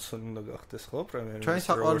ბორის ჯონსონი უნდა გახდეს ხო პრემიერ-მინისტრი? ჩვენი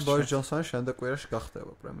საყვარელი ბორის ჯონსონი შემდეგ კვირაში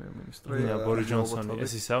გახდება პრემიერ-მინისტრი. ბორის ჯონსონი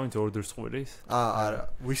ეს ისა ვინც ორდერს ყვირის? არა,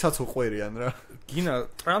 ვისაც უყვირიან რა. გინა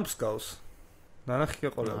ტრამპს გავს. ნანახი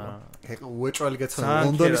ეყოლება. უეჭველი გეცანა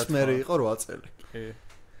ლონდონის მერი იყო 8 წელი. კი.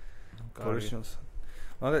 ბორის ჯონსონი.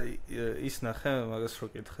 მაგრამ ის ნახე მაგას რო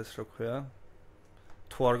კითხეს რა ქვია?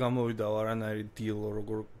 თუ არ გამოვიდა არანაირი დილო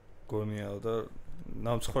როგორ გონიაო და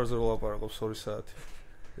ნამცხვარზე რო ლაპარაკობს 2 საათი.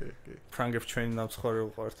 ფრანგებს ჩვენი ნამცხვარი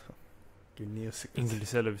უყვართ. გენიოსი.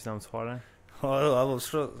 ინგლისელების ნამცხვარი? ალბათ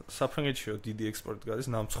რომ საფრანგეთშიო დიდი ექსპორტი გადის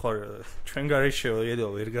ნამცხვარი. ჩვენ გარეშეო ედო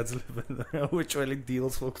ვერ გაძლებენ. უეჭველი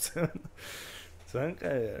დილს მოგცემენ. ძალიან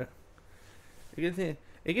კაია.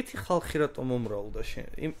 ეგეთი ხალხი რატომ მომრავლდა შენ?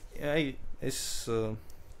 აი ეს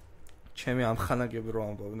ჩემი ამხანაგები რო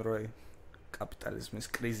ამბობენ რომ აი კაპიტალიზმის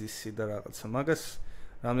კრიზისი და რაღაცა მაგას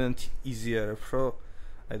რამდენად იზიარებ რომ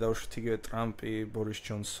აი დავუშვით იგივე ტრამპი, ბორის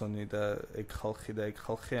ჯონსონი და ეგ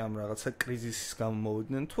ხალხი ამ რაღაცა კრიზისის გამო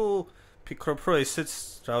მოვიდნენ თუ ფიქრობ რომ ესეც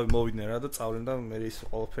რავი მოვიდნენ რა და წავლენ და მე ის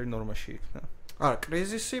ყველაფერი ნორმაში იქნა. არა,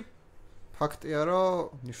 კრიზისი ფაქტია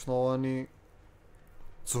რომ მნიშვნელოვანი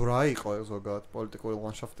ზურა იყო ზოგადად პოლიტიკური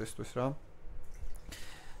ლანდშაფტისთვის რა.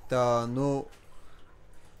 და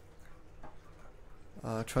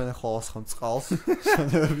ჩვენ ახლა ხომ წყალს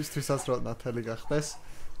შენებისთვისაც რომ ნათელი გახდეს.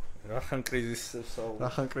 რახან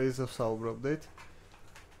კრიზისებს საუბრობდით?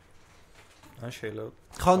 შეიძლება.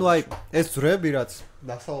 ხო, აი ეს ძრები რაც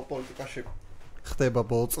დასავლურ პოლიტიკაში ხდება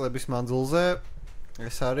ბოლო წლების მანძილზე,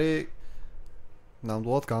 ეს არის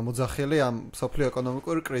ნამდვილად გამოძახილი ამ სოფლიო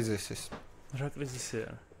ეკონომიკური კრიზისის. რა კრიზისია?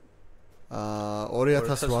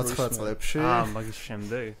 2008 წლებში. მაგის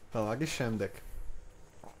შემდეგ. მაგის შემდეგ.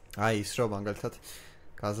 აი ის რომ მაგალითად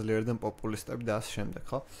გაზლიერდნენ პოპულისტები და ასე შემდეგ,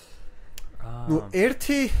 ხო?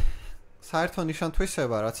 ერთი საერთო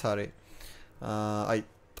ნიშან-თვისება რაც არის აი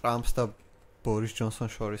ტრამპს და ბორის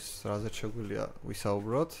ჯონსონს შორის რაზეც შეგვიძლია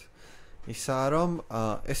ვისაუბროთ, ისაა რომ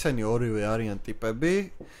ესენი ორივე არიან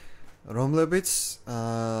ტიპები, რომლებიც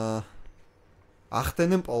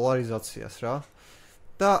ახდენენ პოლარიზაციას რა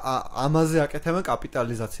და ამაზე აკეთებენ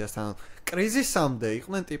კაპიტალიზაციას. ანუ კრიზისამდე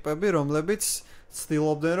იყვნენ ტიპები, რომლებიც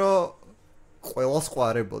ცდილობდნენ რომ ყველას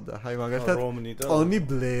ყვარებოდა. აი მაგალითად ტონი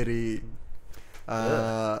ბლერი,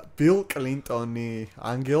 ბილ კლინტონი,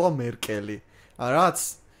 ანგელა მერკელი. რაც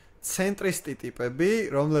ცენტრისტი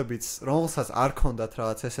ტიპები, რომელსაც არ ქონდათ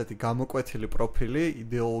რაღაც ესეთი გამოკვეთილი პროფილი,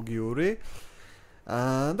 იდეოლოგიური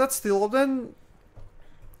და ცდილობდნენ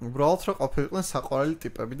უბრალოდ რომ ყოფილიყვნენ საყვარელი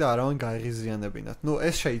ტიპები და არავინ გაეღიზიანებინათ.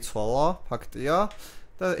 ეს შეიცვალა, ფაქტია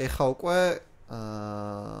და ეხა უკვე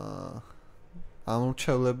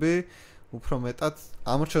ამორჩევლები უფრო მეტად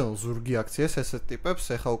ამორჩეულ ზურგი აქციას ესეთ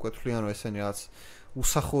ტიპებს ეხა უკვე თვლიან რომ ესენი რაღაც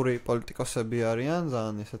უსახური პოლიტიკოსები არიან,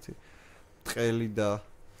 ძალიან ესეთი ტყელი და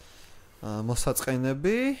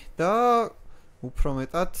მოსაწყენები და უფრო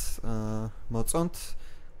მეტად მოწონთ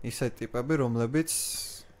ისეთ ტიპები, რომლებიც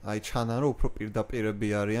აი ჩანან რომ უფრო პირდაპირები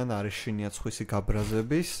არიან, არეშინიათ სხვისი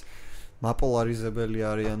გაბრაზების, მაპოლარიზებელი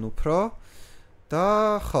არიან უფრო და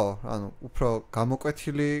ხო, ანუ უფრო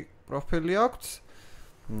გამოკვეთილი პროფილი აქვთ.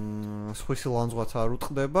 სხვისი ლანძღვაც არ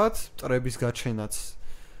უტყდებათ, მტრების გაჩენაც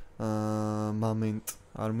მომენტ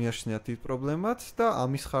არ მიაჩნიათ დიდ პრობლემად და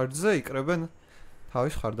ამის ხარჯზე იკრებენ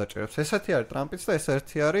თავის ხარდაჭერებს. ესეთი არის ტრამპიც და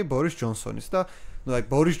ესეთი არის ბორის ჯონსონის და აი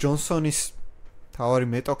ბორის ჯონსონის თავარი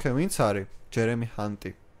მეტოქე ვინც არის? ჯერემი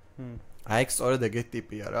ჰანტი. აი ეს სწორედ ეგეთი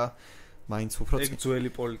ტიპია რა. მაინც უფრო ეგ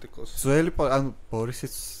ძველი პოლიტიკოსი. ანუ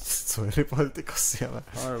ბორისიც ძველი პოლიტიკოსია.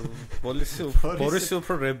 არა, ბორისი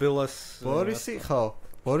უფრო რებელას. ბორისი ხო.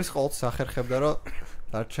 ბორის ყოველთვის ახერხებდა რომ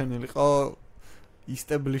დარჩენილიყო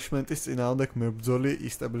establishment-ის წინააღმდეგ მებრძოლი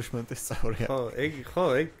establishment-ის წევრია. ხო,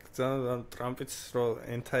 ეგ ძალიან ტრამპიც რო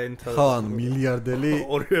ენთა ხო, ანუ მილიარდელი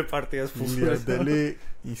ორივე პარტიას მილიარდელი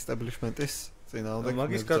establishment-ის წინააღმდეგ მებრძოლი.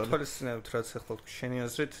 მაგის გათვალისწინებთ რაც ახლა შენი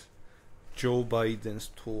აზრით ჯო ბაიდენს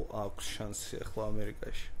თუ აქვს შანსი ახლა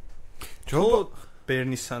ამერიკაში? ჯო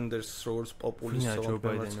ბერნი სანდერს როგორც პოპულისტი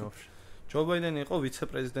ჯო ბაიდენი იყო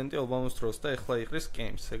ვიცე-პრეზიდენტი ობამას დროს და ახლა იყრის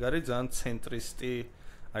კემს. ეგ არის ძალიან ცენტრისტი,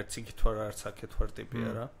 არც იქით ვარ, არც აქეთ ვარ ტიპია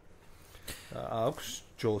რა. აქვს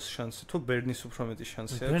ჯოს შანსი თუ ბერნის უფრო მეტი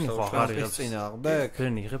შანსი აქვს საერთოდ წინააღმდეგ?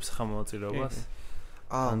 ბერნი იღებს ხმამოწირობას?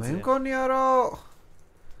 მე მგონია რომ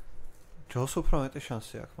ჯოს უფრო მეტი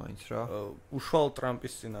შანსი აქვს მაინც რა. უშუალო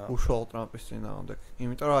ტრამპის წინააღმდეგ.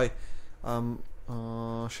 იმიტომ რომ აი ამ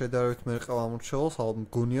შედარებით მე ყავ ამორჩეულს, ალბათ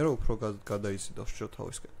მგონია რომ უფრო გადაიზიდავს ჯო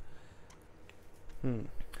თავისკენ.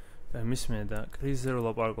 მისმენე და კრიზისზე რო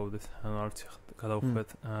ლაპარაკობდით, ანუ არც გადავხვდეთ.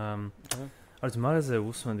 არც მაგაზე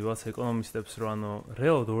უსმენდი ვაც ეკონომისტებს, რომ ანუ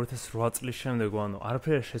რეალურად 2008 წლის შემდეგ ანუ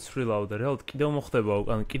არაფერი შეცვლილაო და რეალურად კიდევ მოხდება,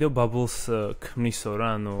 ანუ კიდევ ბაბლს ქმნისო რა,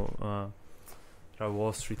 ანუ რა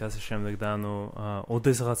Wall Street ასე შემდეგ და ანუ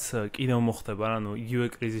ოდესღაც კიდევ მოხდება რა, ანუ იგივე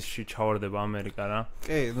კრიზისში ჩავარდება ამერიკა რა.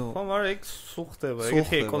 კი, ხო, მაგრამ ეგ სუხდება,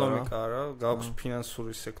 ეგეთი ეკონომიკაა რა, გაქვს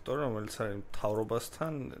ფინანსური სექტორი, რომელიც არის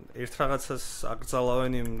მთავრობასთან, ერთ რაღაცას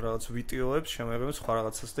აკრძალავენ იმ რაღაც ვიდეოებს, შემოიღებენ სხვა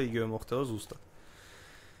რაღაცას და იგივე მოხდება ზუსტად.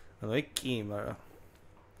 ანუ ეგ კი, მაგრამ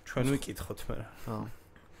ჩვენ ვიკითხოთ მე რა.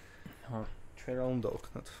 ხო, ჩვენ რა უნდა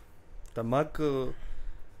ვქნათ? და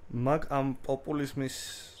მაგ ამ პოპულიზმის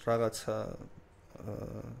რაღაცა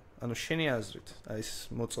ანუ შენი აზრით, აი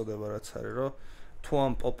ეს მოწოდება რაც არის, რომ თუ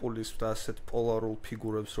ამ პოპულიზმს და ასეთ პოლარულ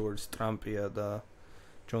ფიგურებს როგორც ტრამპია და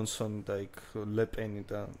ჯონსონი და იქ ლეპენი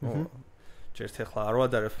და ჯერთ ახლა არ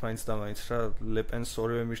ვადარებ მაინც და მაინც რა ლეპენს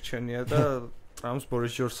ორივე მირჩენია და ტრამპს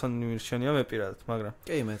ბორის ჯონსონი მირჩენია მე პირადად, მაგრამ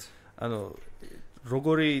კი მეც. ანუ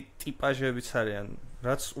როგორი ტიპაჟებიც არიან,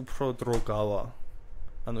 რაც უფრო დრო გავა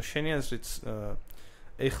ანუ შენი აზრით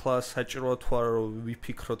ეხლა საჭიროა თუ არა რომ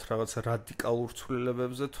ვიფიქროთ რაღაც რადიკალურ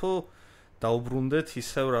ცვლილებებზე თუ დაუბრუნდეთ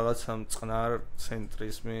ისევ რაღაც ამ წყნარ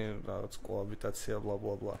ცენტრიზმი, რაღაც კოაბიტაცია bla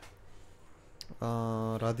bla bla.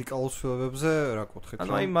 რადიკალურ ცვლილებებზე რა კუთხით?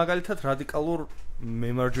 ანუ აი მაგალითად რადიკალურ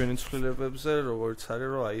მემარჯვენე ცვლილებებზე როგორც არის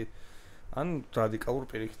რომ აი ან რადიკალურ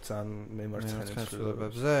პირიქით ძალიან მემარცხენე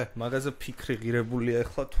ცვლილებებზე მაგაზე ფიქრი ღირებულია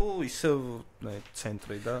ახლა თუ ისევ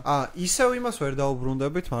ცენტრი და ისევ იმას ვერ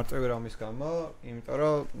დაუბრუნდებით მარტივი რამის გამო, იმიტომ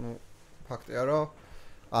რომ ფაქტია რომ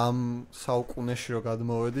ამ საუკუნეში რო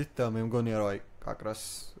გადმოვედით და მე მგონია რომ აი აკრას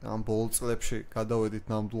ამ ბოლო წლებში გადავედით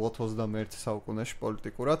ნამდვილად 21 საუკუნეში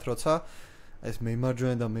პოლიტიკურად, როცა ეს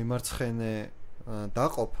მემარჯვენე და მემარცხენე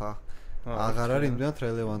დაყოფა აღარ არის იმდენად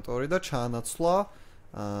რელევანტური და ჩაანაცვლა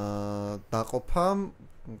დაყოფამ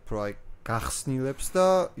უფრო აი გახსნილებს და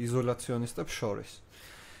იზოლაციონისტებს შორის.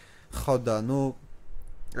 ხო და ნუ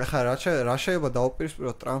ახლა რა შეიძლება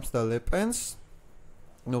დაუპირისპიროთ ტრამპს და ლეპენს?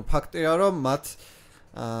 ნუ ფაქტია რომ მათ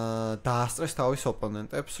დაასწრეს თავის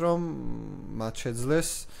ოპონენტებს, რომ მათ შეძლეს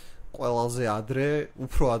ყველაზე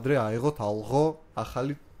უფრო ადრე აიღოთ ალღო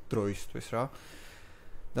ახალი დროისთვის რა.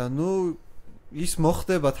 და ნუ ის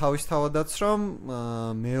მოხდება თავისთავადაც, რომ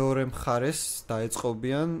მეორე მხარეს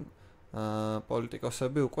დაეწყობიან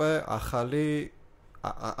პოლიტიკოსები უკვე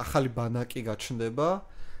ახალი ბანაკი გაჩნდება,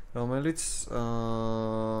 რომელიც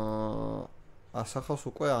ასახავს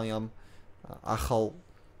უკვე აი ამ ახალ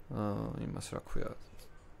იმას რა ქვია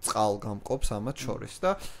წყალგამყოფს ამათ შორის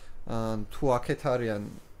და თუ აქეთ არიან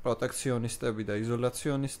პროტექციონისტები და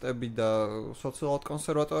იზოლაციონისტები და სოციალურად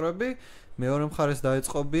კონსერვატორები, მეორე მხარეს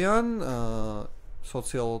დაეწყობიან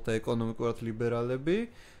სოციალურად და ეკონომიკურად ლიბერალები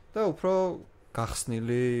და უფრო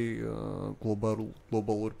გახსნილი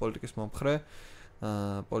გლობალური პოლიტიკის მომხრე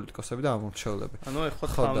პოლიტიკოსები და ამორჩევლები. ანუ ეხლა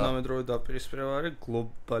თანამედროვე დაპირისპირება არის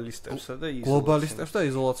გლობალისტებსა და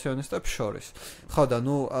იზოლაციონისტებს შორის. ხო და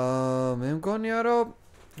ნუ მე მგონია რომ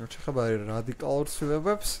შეხება რადიკალურ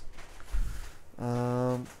ცვლილებებს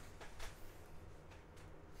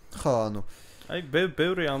ხო ანუ აი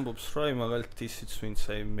ბევრი ამბობს რომ აი მაგალითად ისიც ვინც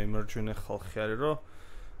აი მემარჯვენე ხალხი არის რომ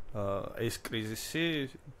ეს კრიზისი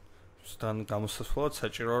სთან გამოსასვლელად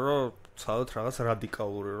საჭიროა რომ ცალოთ რაღაც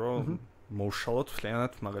რადიკალური რომ მოუშალოთ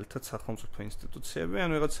მთლიანად მაგალითად სახელმწიფო ინსტიტუციები ან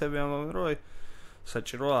ვიღაცები ამბობენ რომ აი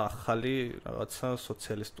საჭიროა ახალი რაღაცა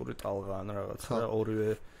სოციალისტური ტალღა ან რაღაცა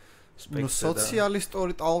ორივე ну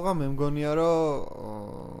სოციალისტური ტალღა მე მგონია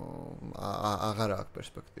რომ აღარ აქვს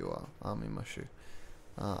პერსპექტივა ამ იმაში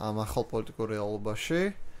ამ ახალ პოლიტიკურ რეალობაში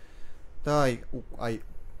და აი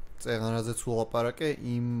წეგანაზეც ვლაპარაკე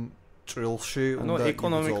იმ ჭრილში უნდა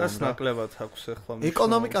ეკონომიკას ნაკლებად აქვს ახლა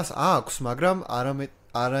ეკონომიკას აქვს მაგრამ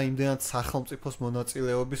არა იმდენად სახელმწიფოს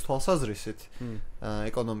მონაწილეობის თვალსაზრისით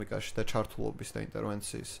ეკონომიკაში და ჩართულობის და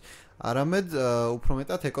ინტერვენციის არამედ უფრო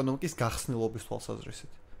მეტად ეკონომიკის გახსნილობის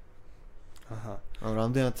თვალსაზრისით აჰა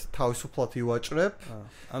რამდენად თავისუფლად ივაჭრებ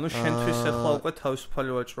ანუ შენთვის ახლა უკვე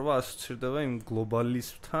თავისუფალი ვაჭრობა ასოცირდება იმ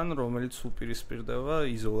გლობალიზმთან რომელიც უპირისპირდება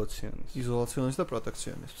იზოლაციონიზმს და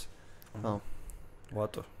პროტექციონიზმს აჰა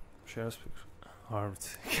ვატო შენს ფიქრს არ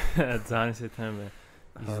ვიცი ძალიან ისეთემე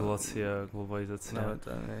იზოლაცია, გლობალიზაცია.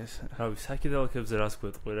 რავი, საკითხებზე რას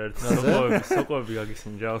გვეტყვი რა ერთი სოკოები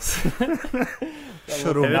გაგისინჯავს.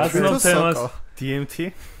 შრომით თემას DMT?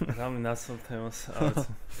 რამე ნაცნობ თემას, არ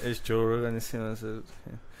ვიცი. ეს Joe Rogan-ის იმაზე.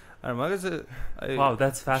 არა, მაგაზე აი Wow,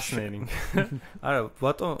 that's fascinating. არა,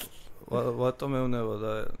 ვატო მეუნება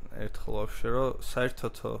და ერთხელ ვაფშე რომ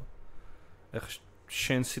საერთოდო ეხ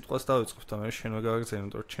შენ სიტყვას დავიწყებ და მე შენ ვეგაგზავნე,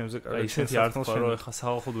 იმიტომ რომ ჩემზე კარგი ისეთი არ თქვა რომ ეხა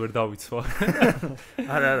საალხოდ ვერ დავიცვა.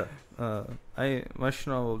 არა, აი მაშინ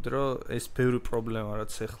ვამბობდი რომ ეს ბევრი პრობლემა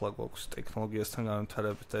რაც ეხლა გვაქვს ტექნოლოგიასთან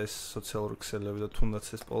განვითარებით და ეს სოციალური ქსელები და თუნდაც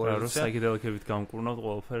ეს პოლარიზაცია. რა საიდეალოქებით გამკურნავთ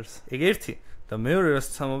ყველაფერს. ეგ ერთი და მეორე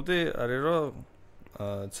რასაც ამბობდი არის რომ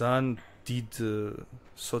ძალიან დიდ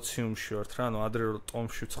სოციუმში ვართ რა, ანუ ადრე რომ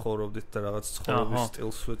ტომში ცხოვრობდით და რაღაც ცხოვრების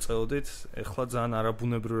სტილს ვეწეოდით, ეხლა ძალიან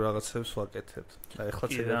არაბუნებრივ რაღაცებს ვაკეთებთ. და ეხლა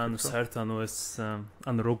ანუ საერთოდ ანუ ეს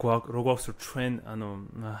ანუ რო გვაქვს რომ ჩვენ ანუ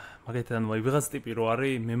მაგალითად ანუ ვიღაც ტიპი რო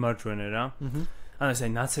არის მემარჯვენე რა. ანუ ეს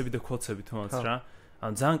აი ნაცები და ქოცები თუნდაც რა.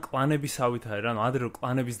 ანუ ძალიან კლანებისავით არის რა, ანუ ადრე რომ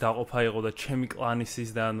კლანების დაყოფა იყო და ჩემი კლანის ის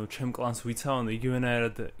და ანუ ჩემ კლანს ვიცავ, ანუ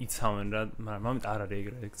იგივენაირად იცავენ რა, მაგრამ ამით არ არის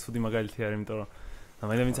ეგრე, ეგ ცუდი მაგალითი არის, იმიტომ რომ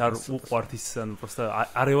ამაინც არ უყვართ ის ანუ просто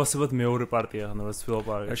არ ევასებათ მეორე პარტია ანუ რაც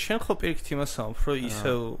ვილაპარაკე. შენ ხო პირიქით იმას ამბობ, რომ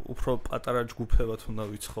ისევ უფრო პატარა ჯგუფებად უნდა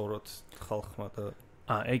ვიცხოვროთ ხალხმა და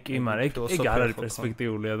ეგ კი, მაგრამ ეგ არ არის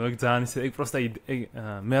პერსპექტიული, ანუ ეგ ძალიან ისე ეგ просто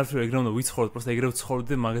მე არ ვიცი ეგრე უნდა ვიცხოვროთ, просто ეგრე ვცხოვრობ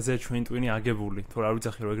და მაგაზია ჩვენი ტვინი აგებული, თუ რა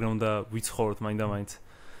ვიცახი რომ ეგრე უნდა ვიცხოვროთ მაინდა-მაინც.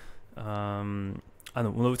 ანუ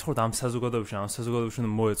უნდა ვიცხოვროთ ამ საზოგადოებაში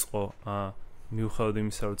უნდა მოეწყო მიუხედავად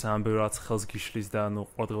იმისა, რომ ძალიან ბევრი რაც ხელს გიშლის და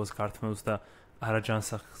ყოველდღიურ გართმევს და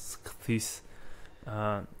არაჯანსაღს ხდის,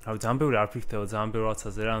 ძალიან ბევრი არ ფიქრდება ძალიან ბევრი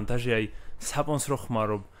რაცაზე რა, დაჟე აი საპონს რო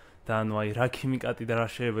ხმარობ და აი რა ქიმიკატი და რა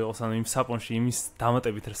შეიძლება იყოს, იმ საპონში იმის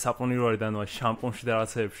დამატებით რა საპონი რო არის და აი შამპონში და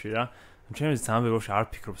რაღაცეებში რა. ჩემს ძალიან ბევრი არ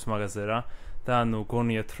ფიქრობს მაგაზე რა და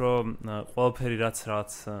გონიათ რომ ყველაფერი რაც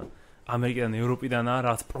ამერიკიდან ევროპიდანაა,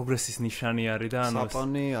 რაც პროგრესის ნიშანი არის და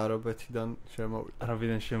საპონი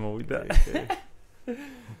არაბეთიდან შემოვიდა.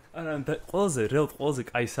 არა, ყველაზე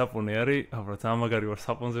კაი საპონი არის, უბრალოდ ამაგარი ვარ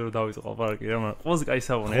საპონზე რომ დავიწყო ლაპარაკი რა, მაგრამ ყველაზე კაი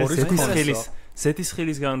საპონი არის ზეთის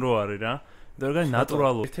ხილისგან რო არის რა. და რა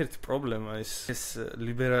ნატურალურ. ერთ-ერთი პრობლემა ეს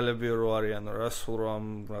ლიბერალები რო არიანო რა, სულ რომ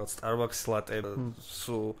რაღაც Starbucks latte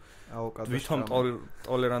სულ ვითომ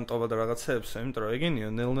ტოლერანტობა და რაღაცეებს, იმიტომ რომ ეგენიო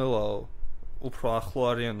ნელ-ნელაო უფრო ახლო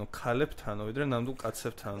არიანო ქალებთან, ვიდრე ნამდვილ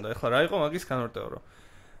კაცებთან და ეხლა რა იყო მაგის განმარტება, რომ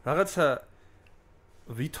რაღაცა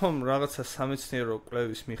ვითომ რაღაცა სამეცნიერო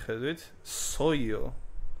კვლევის მიხედვით სოიო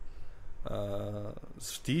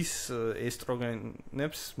ზრდის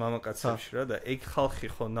ესტროგენებს მამაკაცებში რა და ეგ ხალხი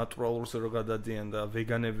ხო ნატურალურზე რო გადადიან და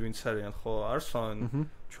ვეგანები ვინც არიან ხო არ სვამენ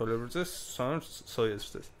ჩოლებრძეს, სვამენ სოიას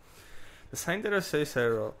ზრდეს. და საინტერესო ისაა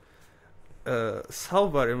რომ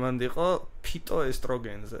საუბარი მანდ იყო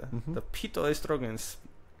ფიტოესტროგენზე და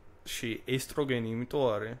ფიტოესტროგენში ესტროგენი იმიტომ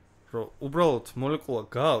არის რომ უბრალოდ მოლეკულა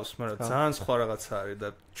გავს, მაგრამ ძალიან სხვა რაღაცა არის და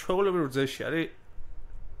ჩვეულებრივ რძეში არის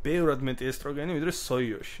ბევრად მეტი ესტროგენი ვიდრე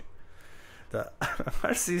სოიოში. და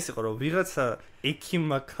არც ის იყო რომ ვიღაცა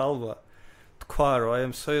ექიმმა ქალვა თქვა რომ აი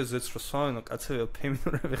ამ სოიაზეც რო სვამენ კაცები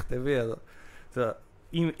ფემინურები ხდებიან და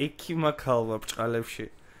იმ ექიმმა ქალვა ბჭყალებში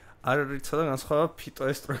არ რიცოდა განსხვავება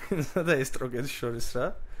ფიტოესტროგენსა და ესტროგენის შორის რა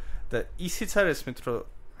და ისიც არის მით რომ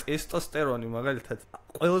ტესტოსტერონი მაგალითად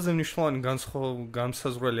ყველაზე მნიშვნელოვანი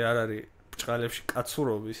განსაზღვრელი არ არის ბჭყალებში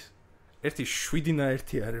კაცურობის ერთი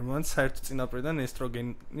 7.1 არის მან საერთო წინაპრიდან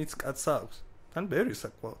ესტროგენიც კაცს აქვს თან ბევრი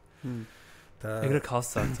საკმაოდ ეგრე ქალს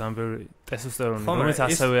აქვს ძალიან ბევრი ტესტოსტერონი რომელიც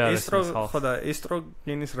ასევე არის ხო და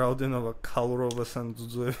ესტროგენის რაოდენობა ქალურობასთან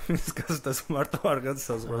ძუძუების გაზდას მარტო არ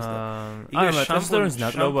განსაზღვრავს და იგივე ტესტოსტერონის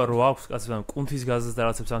ნაკლებობა რო აქვს კაცებთან კუნთის გაზას და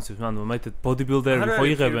რაღაცებს ამცებს მან მაგით ბოდიბილდერები ხო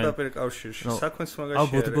იღებენ კავშირში საქმეც მაგაში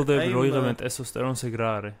არის ბოდიბილდერები რო იღებენ ტესტოსტერონს ეგ რა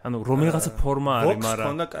არის ანუ რომელიღაცა ფორმა არის მაგრამ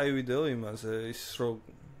ხონდა კაი ვიდეო იმაზე ის რო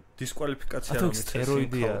დისკვალიფიკაცია რომ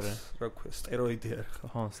სტეროიდი არის რა ქვია სტეროიდი არის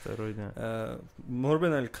ხო სტეროიდი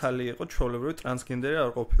მორბენალი ქალი იყო ჩვეულებრივი ტრანსგენდერი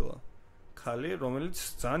არ ყოფილა ქალი რომელიც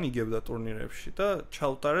ძალიან იგებდა ტურნირებში და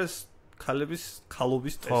ჩაუტარეს ქალების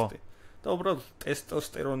ქალობის ტესტი და უბრალოდ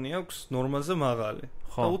ტესტოსტერონი აქვს ნორმაზე მაღალი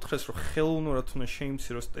და უთხრეს რომ ხელოვნურად უნდა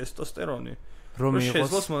შეიმციროს ტესტოსტერონი რომ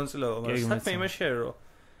შეძლოს მონაწილეობა მაგრამ საქმე იმაშია რომ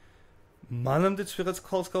მანამდეც ვიღაც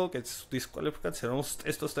ქალს გავაკეთეს დისკვალიფიკაცია რომელსაც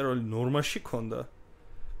ტესტოსტერონი ნორმაში ქონდა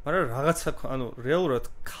მაგრამ რაღაცა ანუ რეალურად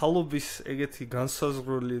ქალობის ეგეთი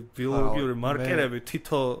განსაზღვრული ბიოლოგიური მარკერები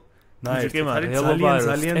თითო ნაერთი არის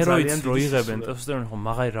ძალიან რო იღებენ ტესტოსტერონი ხო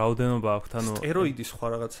მაღალი რაოდენობა აქვს ანუ სტეროიდი სხვა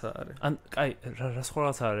რაღაცა არის ან კაი რა სხვა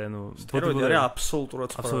რაღაცა არის ანუ სტეროიდი არის აბსოლუტურად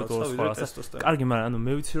სხვა რაღაცა ტესტოსტერონი კარგი მაგრამ ანუ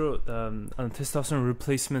მე ვიცი რომ ანუ testosterone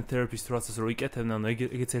replacement therapy-ს როდესაც რო იკეთებენ ანუ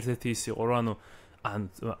ეგეც ერთ-ერთი ის იყო რომ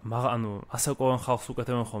ანუ ასაკოვან ხალხს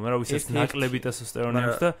უკეთებენ ხოლმე რა ვისაც ნაკლები ტესტოსტერონი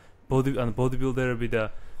აქვს და ბოდიბილდერები და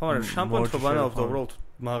ხო მაგრამ შამპონს ხო ბანაობთ უბრალოდ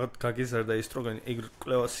მაგათ გაგიზარდა ესტროგენი ეგ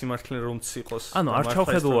კვლევა სიმართლე რომც იყოს ანუ არ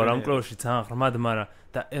ჩავხედულა რა კვლევაში ძალიან ღრმად მაგრამ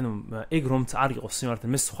და ანუ ეგ რომც არ იყოს სიმართლე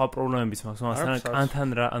მე სხვა პრობლემებიც მაქვს მაგრამ კანთან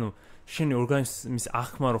რა ანუ შენი ორგანიზმის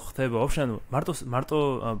აღქმა რო ხდება ვაფშე ანუ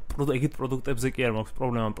მარტო ეგეთ პროდუქტებზე კი არ მაქვს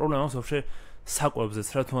პრობლემა აქვს ვაფშე საკვებზეც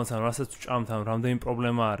რა თუნდაც ანუ რასაც ჭამთ ანუ რამდენი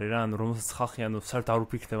პრობლემა არის რა ანუ რომელსაც ხალხი ანუ საერთოდ არ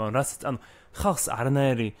უფიქრდება ანუ რასაც ანუ ხალხს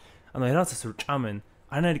არანაირი ანუ რასაც რო ჭამენ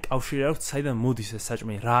არანაირი კავშირი აქვს საიდან მოდის ეს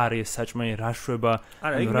საჭმელი რა არის ეს საჭმელი რა შვება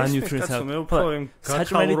რა ნიუტრიენტს აქვს მე უფრო იმ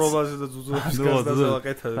გათაურობაზე და ძუძუების გაზდაზე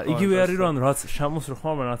ვაკეთებ იგივე არის რომ ანუ რაც შამპუნს რო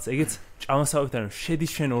ხმარ რაც ეგეც ჭამასავით არის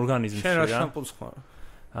შედის შენ ორგანიზმში რა შენ რა შამპუნს ხმარ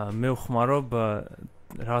მე ვხმარობ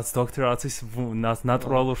რაც დოქტორაცის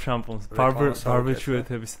ნატურალურ შამპუნს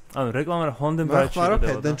ბარბეჩუეთების ანუ რეკლამა რა ჰონდენბრაიჩი ხმარო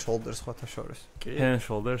head and shoulders სხვათა შორის კი head and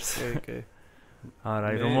shoulders კი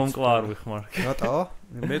არა რომ მომკლარ ვიხმარ რატო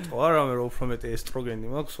მე თო არა მე უფრო მეტი ესტროგენი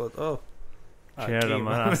მაქვს ვატო შეიძლება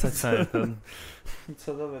მაგრამ ასაც საერთოდ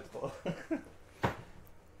ცოტა მეტყვა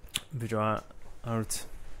ბიჭო არც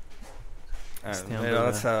მე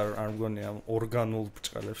რაღაცა არ მგონია ორგანულ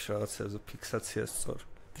ბჭყალებში რაღაცაზე ფიქსაცია სწორ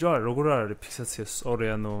ბიჭო როგორ არის ფიქსაცია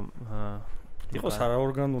სწორი ანუ იყოს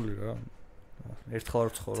არაორგანული რა ერთხელ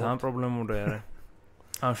არ ცხოვრობ ძალიან პრობლემური არის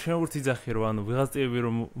ან შენ როგორც იძახი რომ ანუ ვიღაც ტიპები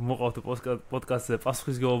რომ მოყავთ პოდკასტზე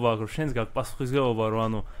პასუხისგებლობა აქვს რომ შენს გაქვს პასუხისგებლობა რომ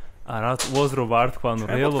ანუ არა უაზრობა არ თქვა ნუ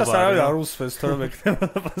რეალობა ეს არის არ უსვეს თორემ ეკნება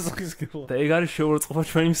პასუხის გიყო და ეგ არის შეურაცხყოფა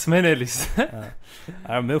ჩვენი მსმენელის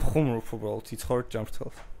არა მე ხუმრობ უბრალოდ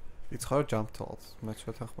იცხოვარ ჯამრთელს მე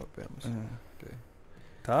შეთანხმები ამას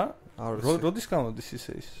და როდის გამოდის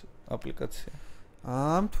ისე ის აპლიკაცია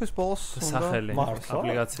ამ თვის ბოლოს სახელი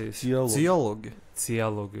აპლიკაციის ძიალოგი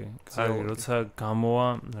კარგი როცა გამოვა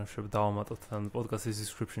შეიძლება დავამატოთ ან პოდკასტის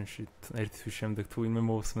description-ში ერთი თვის შემდეგ თუ ვინმე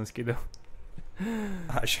მოусმენს კიდევ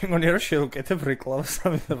შეგონია რომ შევუკეთებ რეკლამას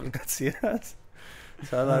ამ აპლიკაციას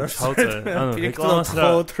სადა რა ჩავწერე ანუ რეკლამას რა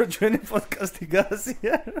ჩვენი პოდკასტი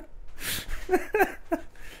გააზიარა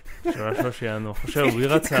შორაშოში ანუ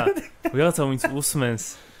შეიძლება ვიღაცა ვინც უსმენს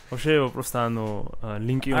შეიძლება просто ანუ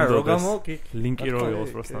ლინკი უნდა გას ლინკი რო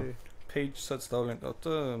იყოს просто page-საც დავლენკავთ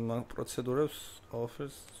და მაგ პროცედურებს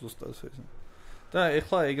ყოველთვის ზუსტად ეს და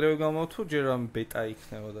ეხლა ეგრევე გამოვა თუ ჯერ ამ ბეტა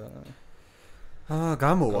იქნება და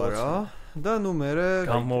გამოვა რა და ნუ მე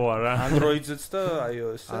გამოვა რა Android-ზეც და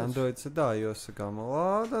iOS-ზე და iOS-ზე გამოვა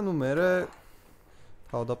და ნუ მე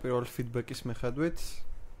თავდაპირველი ფიდბექის მიხედვით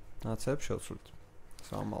ნაცებს შევცვლით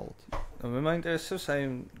სამალოთ მე მაინტერესებს აი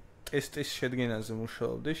ტესტის შედგენაზე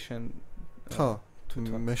მუშაობდი შენ ხო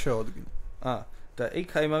მე შევადგინე და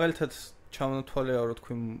იქ აი მაგალითად ჩამოთვალეა რომ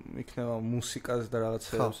თქვი იქნება მუსიკაზე და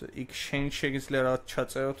რაღაცეებს იქ შენ შეგიძლია რაღაც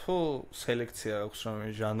ჩაწერო თუ სელექცია აქვს რამე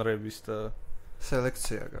ჟანრების და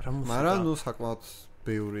სელექცია გაქვს მაგრამ ნუ საკმაოდ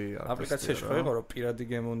ბევრი აპლიკაციაში ხო იყო რომ პირადი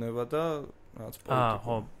გემოვნება და რაღაც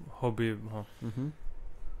ხო ჰობი ხო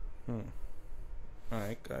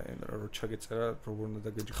აი კაი რო ჩაგეწერა როგორ უნდა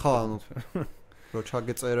დაგეჯი ხო ანუ რო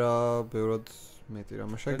ჩაგეწერა ბევრად მეტი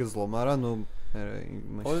რამე შეგეძლო მაგრამ ნუ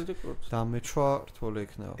პოლიტიკურად დამეჩვა რთული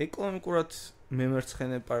იქნება ეკონომიკურად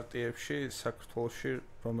მემარცხენე პარტიებში საქართველოში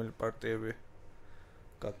რომელი პარტიები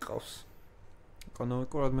გაგყავს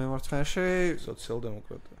ეკონომიკურად მემარცხენეში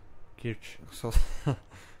სოციალ-დემოკრატია გირჩი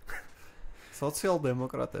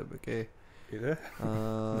სოციალ-დემოკრატები კი კიდე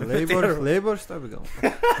ლეიბორისტები გამო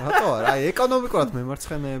რატო არა აი ეკონომიკურად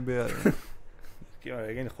მემარცხენეები არიან კი არა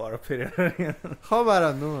ეგენი ხო არაფერი არიან ხო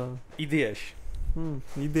მაგრამ ნუ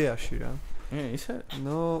იდეაში რა ისე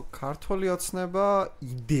ნუ ქართული ოცნება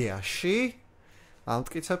იდეაში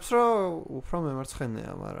ამტკიცებს რომ უფრო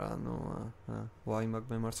მემარცხენეა მაგრამ ნუ ვაი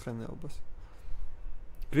მაგ მემარცხენეობას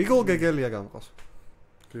გრიგოლ გეგელია გამყავს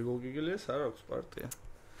გრიგოლ გეგელიას არ აქვს პარტია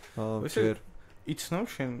ისე იცნობ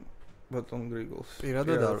შენ ბატონ გრიგოლს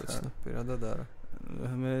პირადად არ ვიცნობ პირადად არა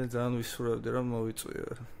მე ძალიან ვისურვებდი რომ მოვიწვიო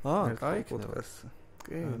კაი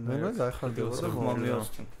კი მე დაიხარდება და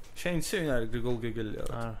მომიოსტენ შენ იცი ვინ არის გრიგოლ გეგელია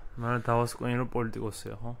რა მაგრამ დავასკვენი რომ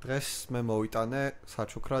პოლიტიკოსია ხო დღეს მე მოვიტანე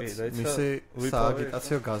საჩუქრად მისი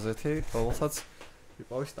სააგიტაციო გაზეთი რომელსაც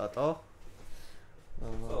ვიპოვეს ტატო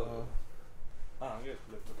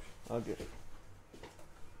აგერ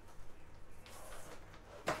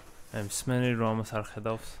მსმენელი რომ ამას არ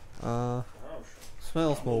ხედავს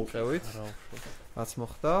სმენელს მოუყევით რაც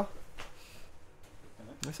მოხდა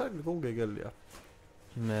ეს არის გრიგოლ გეგელია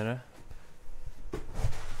მერე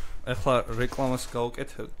ეხლა რეკლამას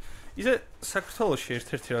გავუკეთებ ისე საქართველოში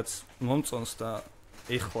ერთ-ერთი რაც მომწონს და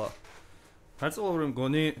ეხლა ნაწილობრივ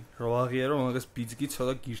მგონი რომ აღიარო მაგას ბიძგი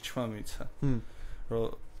ცოტა გირჩმა მიცა რომ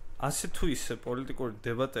ასე თუ ისე პოლიტიკური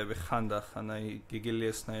დებატები ხანდახან აი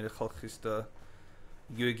გეგელიასნაირი ხალხის და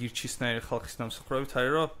იგივე გირჩისნაირი ხალხის დამსახურებით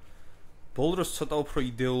არის რომ ბოლო დროს ცოტა უფრო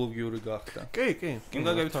იდეოლოგიური გახდა კი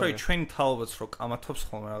გინდაგებით რომ ჩვენ თაობაც რო კამათობს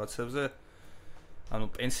ხოლმე რაღაცებზე ანუ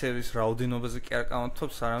პენსიების რაოდენობაზე კი არ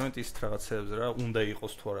კამათობს არამედ ის რაღაცებზე რა უნდა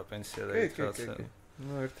იყოს თუ არა პენსია და ის რაღაცები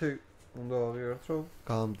ნუ ერთი უნდა აღიაროთ რომ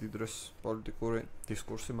გამამდიდრეს პოლიტიკური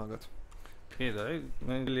დისკურსი მაგათ კი და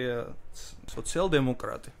მეგლია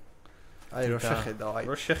სოციალ-დემოკრატი აი რო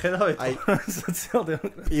შეხედავ აი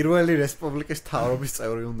სოციალ-დემოკრატი პირველი რესპუბლიკის მთავრობის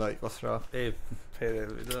წევრი უნდა იყოს რა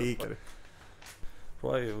ფერები და კი რა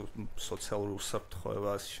სოციალური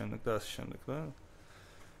უსაფრთხოება ასე შემდეგ და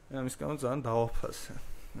ამის გამო ძალიან დავაფასე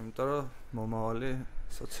იმიტომ რომ მომავალი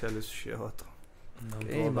სოციალიზმშია ვატო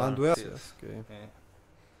კი მანდუა კი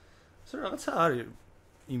ეს რაღაცა არის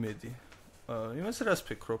იმედი იმას რას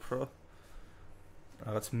ფიქრობ რომ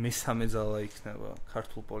რაღაც მესამე ძალა იქნება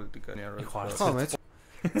ქართულ პოლიტიკაში რა ხო მე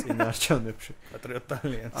წინარჩევნებში პატრიოტ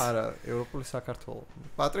ალიანსი არა ევროპული საქართველო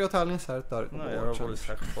პატრიოტ ალიანსი არ დაიყო ევროპული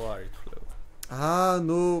საქართველო არ ითვლება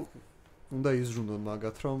ნუ უნდა იზრუნონ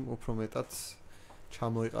მაგათ რომ უფრო მეტად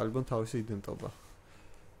ჩამოიყალიბონ თავისი იდენტობა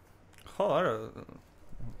ხო არა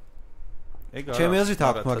ეგ ჩემი აზრით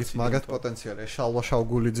აქვს მაგათ პოტენციალი შალვა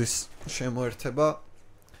შავგულიძის შემოერთება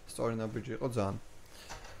სწორი ნაბიჯი იყო ძალიან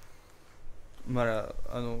მაგრამ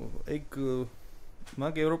ანუ ეგ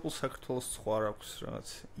მაგ ევროპულ საქართველოს სხვა აქვს რაღაც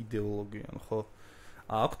იდეოლოგია ხო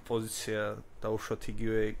აქვთ პოზიცია დაუშვათ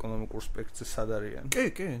იგივე ეკონომიკურ სპექტრზე სად არიან?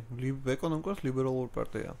 კი, ეკონომიკურად ლიბერალური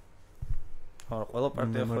პარტია. არა, ყველა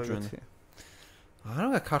პარტია ხო ეგეთია.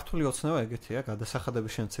 არა, ქართული ოცნება ეგეთია,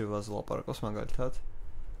 გადასახადების შემცირებაზე ლაპარაკობს მაგალითად.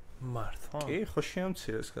 მართლა? კი, ხო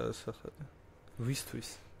შემცირეს გადასახადი. ვისთვის?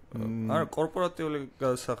 არა, კორპორატიული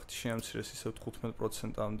გადასახადი შემცირეს ისევ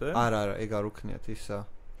 15%-ამდე. არა, ეგ არ უქნიათ ისა.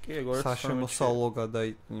 კი, ეგ საშემოსავლო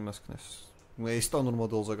იმას ქნეს. ესტონურ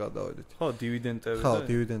მოდელზე გადავედით. ხო, დივიდენდებზე. ხო,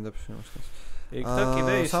 დივიდენდებს იმასქნეს. ეგ და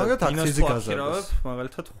კიდე ის აქციზი გაზარდეს.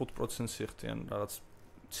 მაგალითად 5%-ს იხდიან რაღაც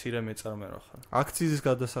ცირე მეწარმე რა ხარ. აქციზის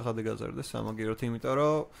გადასახადი გაზარდეს სამაგიეროდ, იმიტომ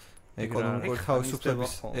რომ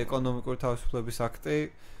ეკონომიკური თავისუფლების აქტი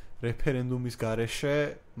რეფერენდუმის გარეშე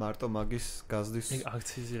მარტო მაგის გაზდის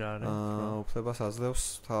აქციზი რა არის? უფლებას აძლევს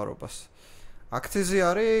მთავრობას. აქციზი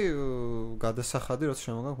არის გადასახადი, როცა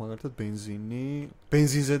შემოგაქვს მაგალითად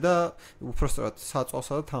ბენზინზე და უпростоრად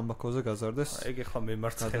საწვავსა და თამბაქოზე გაზარდეს. ეგ ახლა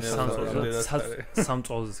მემარცხენეა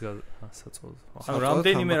სამწვავზეც საწვავზე. ანუ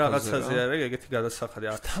რამდენიმე რაღაცაზე არის ეგეთი გადასახადი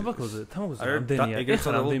აქციზი. თამბაქოზე რამდენია? ეგ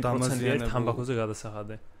რამდენი პროცენტია თამბაქოზე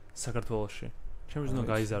გადასახადი საქართველოში? ჩემს უნდა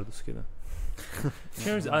გაიზარდოს კიდე.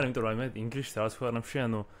 ჩემს არ იმიტომ რომ მე ინგლისში რაღაც ქვეყნებში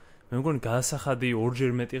ანუ მე მგონი გადასახადი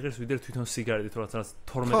ორჯერ მეტი ღირს ვიდრე თვითონ სიგარეტით რაც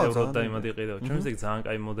 12 ევროდ და იმად იყიდაო. ჩემს ეგ ძალიან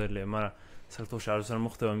კაი მოდელია, მაგრამ საქართველოში არ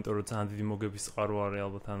მოხდება, იმიტომ რომ ძალიან დიდი მოგების წყარო არის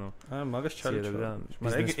ალბათ ანუ. მაგას ჩაიჭრა.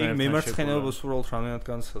 მაგრამ ეგ მემარცხენეობას უბრალოდ რამდენად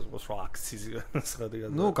განსაზღვროს რომ აქციზი გადასახადი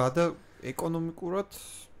გადა. ნუ ეკონომიკურად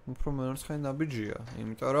უფრო მემარცხენე ნაბიჯია,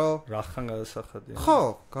 იმიტომ რომ რახან გადასახადია. ხო,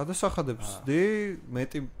 გადასახადებს დი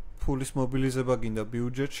მეტი ფულის მობილიზება გინდა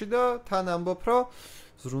ბიუჯეტში და თან ამბობ რომ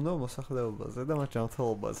ზრუნავ მოსახლეობაზე და მათ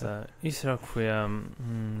ჯანმრთელობაზე. ის რა ქვია,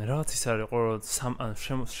 რაღაც ის არის ყორო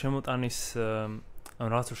შემოტანის ან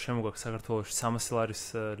რაღაც შემოგაქვს საქართველოში 300 ლარის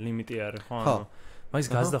ლიმიტი არის ხო? ანუ მაგის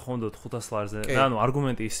გაზდა ხონდოდ 500 ლარზე. და ანუ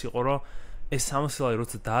არგუმენტი ის იყო რომ ეს 300 ლარი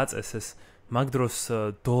როცა დააწეს ეს მაგ დროს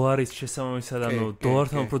დოლარის შესაბამისად ანუ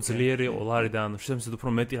დოლართან უფრო ძლიერი ლარი და ანუ შესაბამისად უფრო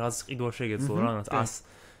მეტი რაღაც ყიდვა შეგეძლო რა, ანუ 100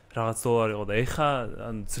 რაღაც დოლარი იყო და ეხა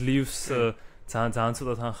ანუ ძლივს ძალიან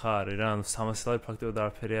ცოტა თანხა არის რა, ანუ 300 ლარი ფაქტობრივად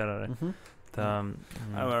არაფერი არ არის. და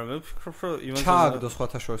მაგრამ მე ვფიქრობ რომ იმას ჩააგდო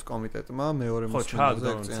სხვათა შორის კომიტეტმა მეორე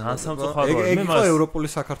მოსმენაზე ძალიან სამწუხაროა. ეგ იყო ევროპული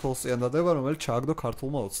საქართველოს წინადადება, რომელიც ჩააგდო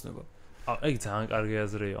ქართულმა ოცნება. ეგ ძალიან კარგი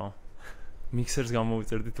აზრია. მიქსერს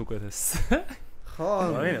გამოვიწერდით უკეთეს. ხო,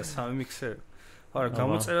 არა, სამი მიქსერი. არა,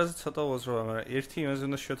 გამოწერაზე ცოტა უაზროა, მაგრამ ერთი იმაზე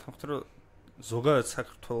უნდა შევთანხმდეთ, რომ ზოგადად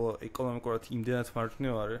საქართველოს ეკონომიკურად იმდენად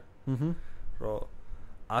მარჯვნივ არის, რომ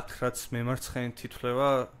აქ რაც მემარცხენე თითვლება,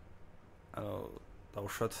 ანუ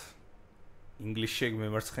დაუშვათ ინგლისში ეგ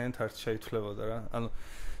მემარცხენე არ შეითვლებოდა რა. ანუ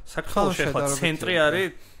საქართველოში ახლა ცენტრი არის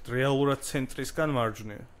რეალურად ცენტრისგან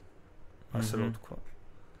მარჯვნივ. ასე რომ ვთქვა.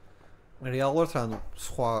 რეალურად ანუ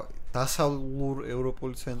სხვა დასავლურ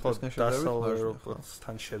ევროპული ცენტრისგან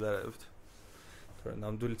ევროპასთან შედარებით. თორე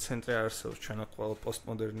ნამდვილი ცენტრი არსებობს ჩვენო ყველა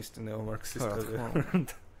პოსტმოდერნისტი ნეომარქსისტები.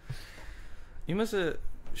 იმაზე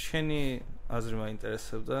შენი აზრი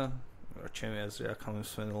მაინტერესებდა, ჩემი აზრი აქ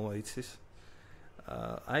ამსვენელმა იცის.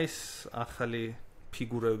 აი ეს ახალი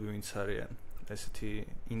ფიგურები ვინც არიან, ესეთი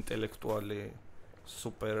ინტელექტუალი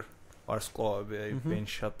სუპერ ვარსკვლავები, აი ბენ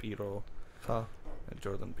შაპირო, ხა,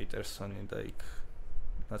 ჯორდან პიტერსონი და იქ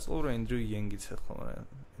ნაწილობრივ ენდრიუ იენგიც ახლა, მაგრამ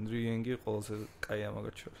ენდრიუ იენგი ყველაზე კაია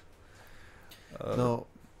მაგათ შორის. ნო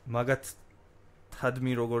მაგათ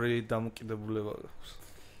თადმი როგორი დამოკიდებულება აქვს.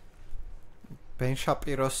 ბენ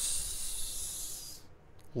შაპიროს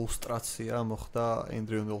ლუსტრაცია მოხდა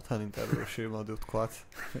ენდრიუ ნოლთან ინტერვიუში, მოდი ვთქვათ.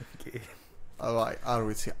 კი. არ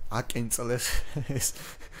ვიცი, აკენწლეს ეს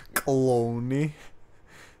კლოუნი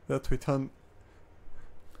და თვითონ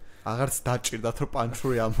აღარც დაჭირდათ რომ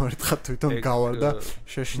პანჩური ამოერთხა თვითონ გავარდა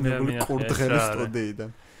შეშინებული კურდღელი სტუდიიდან.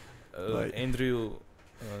 ენდრიუ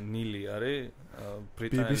ნილი არის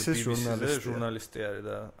ბრიტანელი ჟურნალისტი არის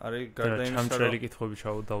და არის გარდა იმისა ჩამჭრელი კითხვები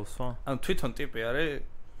ჩაუდავსვა. ანუ თვითონ ტიპი არის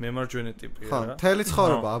მემარჯვენე ტიპია რა. ხო, მთელი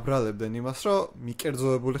ცხოვრება აბრალებდნენ იმას, რომ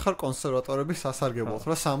მიკერძოებული ხარ კონსერვატორების სასარგებლოდ,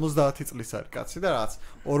 რა 70 წლის არის კაცი და რაც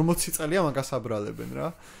 40 წელია მაგას აბრალებენ რა.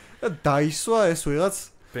 და დაისვა ეს ვიღაც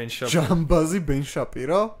ჯამბაზი ბენ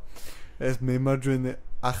შაპირო, ეს მემარჯვენე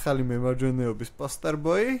ახალი მემარჯვენეობის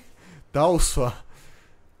პოსტერბოი დაუსვა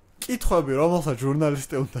კითხვები, რომელსაც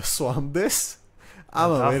ჟურნალისტი უნდა სვამდეს,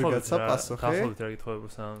 ამა ვერ გაცა პასუხი. გახობით რა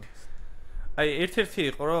კითხვებს აი ერთ-ერთი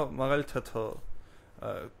იყო რომ მაგალითად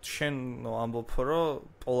შენ ამბობ რომ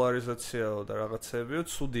პოლარიზაციაო და რაღაცეებიო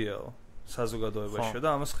ცუდიაო საზოგადოებაში და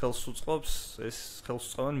ამას ხელს უწყობს ეს ხელს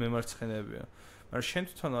უწყობენ მემარცხენეებიო. მაგრამ შენ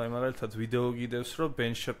თვითონ აი მაგალითად ვიდეო გიდევს რომ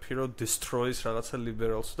Ben Shapiro destroys რაღაცა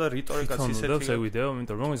liberals და რიტორიკაც ისეთი თვითონ ეს ვიდეო,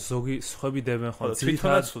 იმიტომ რომ ზოგი სხვები დებენ ხო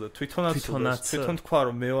თვითონაც თვითონ თქვა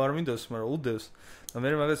რომ მე ვარ მინდოს, მაგრამ უდევს და მე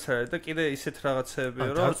მაგაც არის და კიდე ისეთ რაღაცეები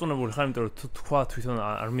რომ დარწმუნებული ხარ, იმიტომ რომ თუ თქვა თვითონ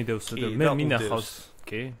არ მიდევს და მე მინახავს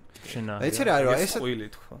კი შენა ეცი რა არის ეს ყვილი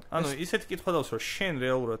თქვა ანუ ისეთი კითხვა დავს რომ შენ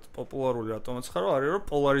რეალურად პოპულარული რატომაც ხარო არის რომ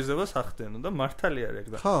პოლარიზებას ახდენო და მართალი არის ეგ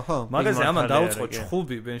და ხო მაგაზე ამან დაუწყო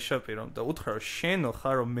ჩხუბი Ben Shapiro-მ და უთხრა რომ შენო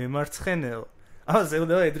ხარო მემარცხენეო ამაზე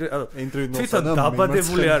უნდა თვითონ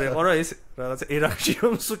დაბადებული არის ხო რა ეს რაღაც ერახში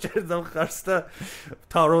რომ სუჭერდა მხარს და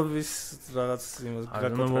თავრობის რაღაც იმას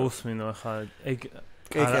გაკეთდა მოусმინო ხა ეგ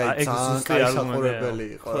ეგ ზუსტი არგუმენტი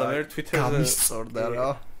იყო ხო მე Twitter-ზე გამისწორდა რა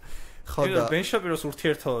ხო და Ben Shapiro-ს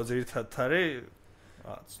ურთიერთობა ძირითადად არის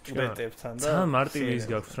სტუდენტებთან და ძალიან მარტივი ის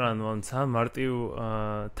გაქვს რა ანუ ძალიან მარტივ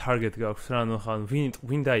target გაქვს რა ანუ ხან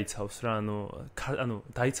ვინ დაიცავს რა ანუ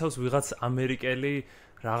დაიცავს ვიღაც ამერიკელი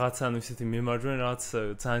რაღაც ანუ ისეთი მემარჯვენე რაღაც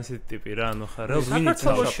ძალიან ისეთი ტიპი რა ანუ ხა რა ვინ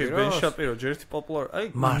იცავს Ben Shapiro ჯერტი პოპულარ აი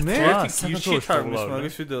მე გირჩით არის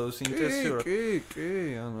მაგის ვიდეოს ინტენსიურად კი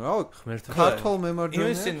ანუ რა ქართულ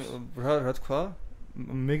მემარჯვენეს რა თქვა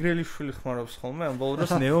მეგრელიშვილი ხმარობს ხოლმე ამ ბოლო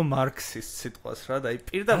დროს ნეო-მარქსისტ სიტყვას რა და აი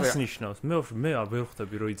პირდაპირ ეს ნიშნავს მე ვერ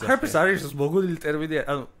ხვდები რომ იძახე ხარფის არის ეს მოგონილი ტერმინი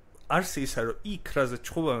ანუ არს ისა რომ იქ რაზე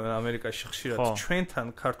ჩხუბავენ ამერიკაში ხშირად ჩვენთან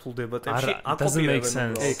ქართულ დებატებში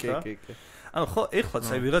აკოპირებენ კი ანუ ხო ეხლაც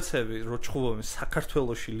აი ვიღაცები რო ჩხუბავენ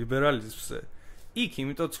საქართველოში ლიბერალიზმზე იქ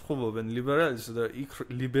იმიტომ ჩხუბავენ ლიბერალიზმზე და იქ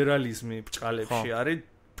ლიბერალიზმი ბჭყალებში არის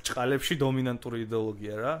ბჭყალებში დომინანტური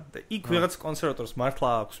იდეოლოგია რა და იქ ვიღაც კონსერვატორს მართლა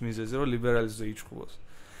აქვს მიზეზი რომ ლიბერალიზმზე იჩხუბოს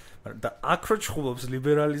მაგრამ და აქ რო ჩხუბობს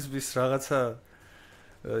ლიბერალიზმის რაღაცა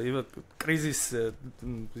კრიზის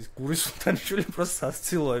გურისულთანიშვილი პროს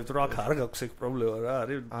სასცილოებს რომ აქ არ გაქვს ეგ პრობლემა რა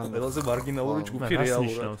არის ყველაზე მარგინალური ჯგუფი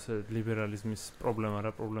რეალურად ლიბერალიზმის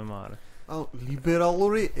პრობლემა არის ანუ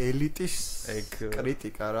ლიბერალური ელიტის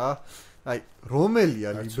კრიტიკა რა აი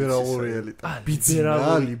რომელია ლიბერალური ელიტა ბიძინა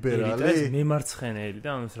ლიბერალი მემარცხენე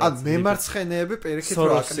ელიტა ანუ მემარცხენეები პირიქით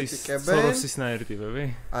რო აკრიტიკებენ სოროსის ნაირტივები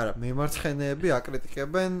არა მემარცხენეები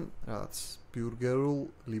აკრიტიკებენ რაღაც ბიურგერულ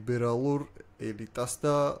ლიბერალურ ელიტას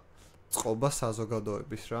და წყობა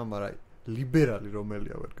საზოგადოების რა მაგრამ ლიბერალი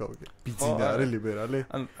რომელია ვერ გავიგე ბიძინა არის ლიბერალი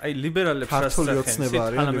ანუ აი ლიბერალებს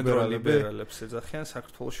ლიბერალებს ეძახიან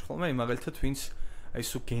საქართველოში ხოლმე აი მაგალითად ვინც აი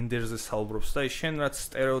სულ გენდერზე საუბრობს და აი შენ რაც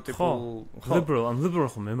სტერეოტიპულ ლიბერალ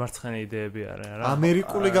ხო მემარცხენე იდეები არის რა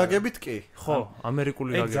ამერიკული გაგებით კი ხო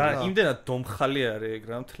ამერიკული გაგებით ეგ იმდენად დომხალი არის ეგ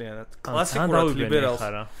რა მთლიანად კლასიკურად ლიბერალს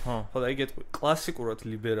ხო და ეგეთ კლასიკურად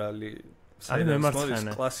ლიბერალი არის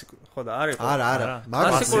მემარცხენე ხო და არის არა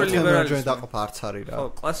კლასიკური ლიბერალიზმი დაყოფა არც არის რა ხო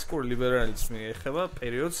კლასიკური ლიბერალიზმი ეხება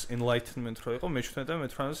პერიოდს enlightenment რო იყო მე-17 და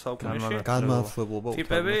მე-18 საუკუნეში განმანათლებლობა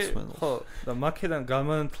ტიპები ხო და მაქედან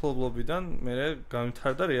განმანათლებლობიდან მე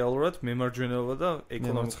განვითარდა რეალურად მემარჯვენეობა და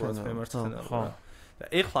ეკონომიკურად მემარცხენეობა ხო და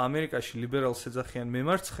ეხლა ამერიკაში ლიბერალს ეძახიან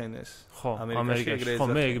მემარცხენეს ხო ამერიკაში ხო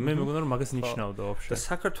მე მეგონა რომ მაგას ნიშნავდა ვაფშე და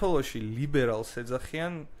საქართველოში ლიბერალს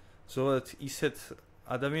ეძახიან ზოგადად ისეთ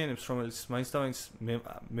ადამიანებს რომელიც მაინც და მაინც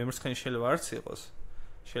მემარცხენე შეიძლება არც იყოს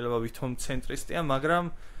შეიძლება ვითომ ცენტრისტია მაგრამ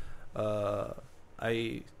აი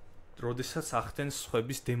როდესაც ახდენს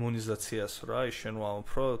სხვების დემონიზაციას რა აი შენ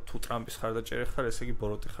ვამბობ რომ თუ ტრამპის ხარდაჭერი ხარ ესე იგი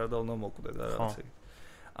ბოროტი ხარ და უნდა მოკვდე და რაღაც ეგ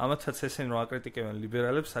ამათაც ესენი რომ აკრიტიკებენ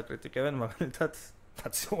ლიბერალებს აკრიტიკებენ მაგალითად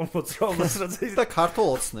დაცილურ მოძრაობას რაც ის და ქართულ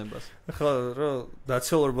ოცნებას ხო რომ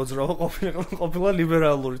დაცილურ მოძრაობა ყოფილა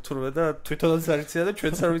ლიბერალური თურმე და თვითონაც არიცია და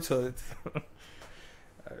ჩვენც არ ვიცოდით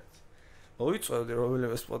მოიწევდი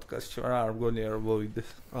რომელიმე პოდკასტში, მაგრამ არ მგონია რომ მოვიდეს.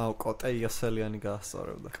 აუ, კოკაიასელიანი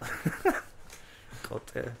გაასწორებდა.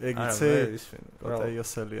 კოტე. ეგ იცი?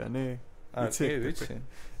 კოკაიასელიანი? ვიცი.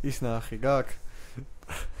 ის ნახი გაქვს.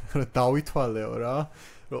 დავითვალეო რა.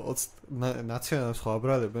 რომ ნაციონალს ხო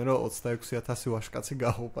აბრალებენ რომ 26000 ვაშკაცი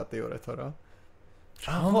გაუპატიორეთო რა.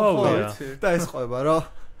 ამბავია. და ეს ყვება რომ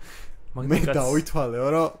მე დავითვალეო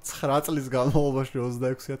რომ 9 წლის განმავლობაში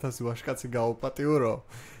 26000 ვაშკაცი გაუპატიორო.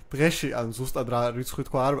 დღეში ან ზუსტად რა რიცხვი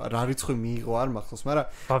თქვა რა რიცხვი მიიღო არ მახსოვს, მაგრამ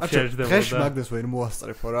დღეში მაგდეს ვერ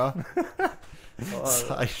მოასწრეფო რა.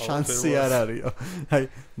 აი შანსი არ არისო. აი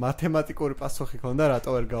მათემატიკური პასუხი ქონდა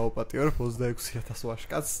რატო ვერ გაუპატიორებ 26000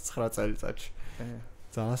 ვაშკაცს 9 წელიწადში.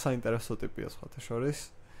 ძალიან საინტერესო ტიპია სხვათა შორის.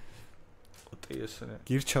 ყოტიესნე.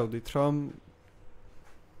 გირჩევდით რომ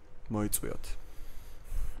მოიწვიოთ.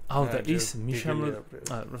 აუ და ის მიშამ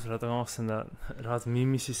რატომ გამახსენდა რაღაც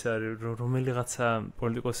მიმის ის არის რომელიღაცა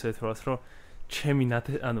პოლიტიკოსი ეთქოს რომ ჩემი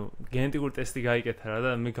ნათე ანუ გენეტიკური ტესტი გაიკეთა რა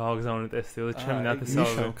და მე გავაგზავნე ტესტი და ჩემი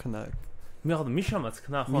ნათესავები მიღდა მიშამაც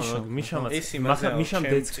ქნა ხო მიშამაც მიშამ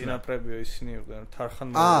დეცინაპრებიო ისინი იყვნენ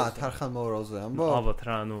თარხან მოვრალზე ამბო ალბათ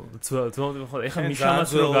რა ანუ ძველი ხო ეხა მიშამაც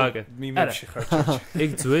რო გააკეთ მიმებში ხარ ჩაჩი ეგ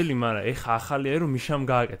ძველი მაგრამ ეხა ახალია რომ მიშამ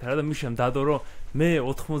გააკეთა რა და მიშამ დადო რომ მე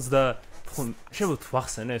 90 შეგვიძლია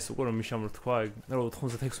ვახსენე ეს უკვე რომ მიშამ რო თქვა რომ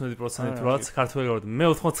 96% რაც ქართველი ვარ მე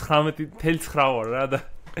 99.9 ვარ რა და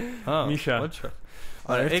მიშა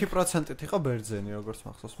 1% იყო ბერძენი როგორც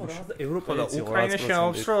მახსოვს მიშა ევროპელიც იყო უკრაინაში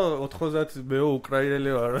ამბობს რომ 90 მე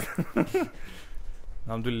უკრაინელი ვარ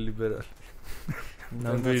ნამდვილი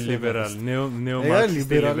ლიბერალი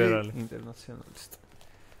ნეომარქსისტი ლიბერალი ინტერნაციონალისტი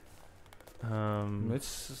მე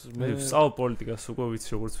სწავლ პოლიტიკას უკვე ვიცი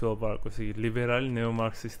როგორც ველაპარაკოს იგი ლიბერალი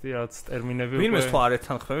ნეომარქსისტი რაც ტერმინები უკვე ვინმე სხვა არ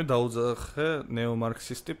ეთანხმები დაუძახე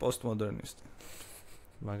ნეომარქსისტი პოსტმოდერნისტი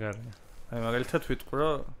მაგარია აი მაგალითად ვიტყვი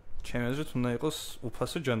რომ ჩემი აზრით უნდა იყოს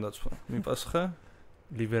უფასო ჯანდაცვა მიპასხე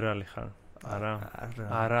ლიბერალი ხარ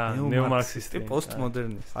არა ნეომარქსისტი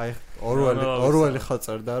პოსტმოდერნისტი აი ორველი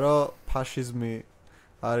ხოწერდა რომ ფაშიზმი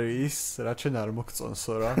არის ის რაც შენ არ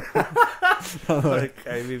მოგწონსო რა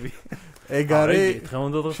კაი ეგ არის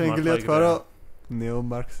შეგიძლია თქვა რომ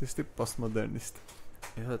ნეომარქსისტი პოსტმოდერნისტი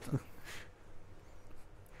ეხლა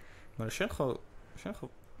მაგრამ შენ ხო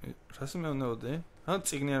რას მეუბნებოდი ან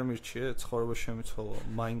ციგნი არ მირჩიე ცხოვრება შემიცვალო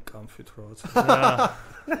მაინ კამფით რაღაც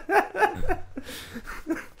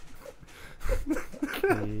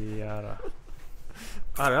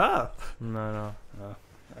არა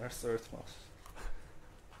არ სწორად მას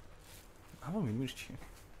აბა მიმირჩიე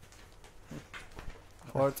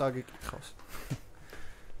ხო წაგიკითხავს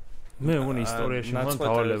მე მგონი ისტორიაში მან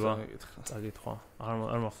დავალება წაგითხვა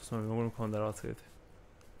არ მახსოვს მე მგონი მქონდა რაღაც ეგეთი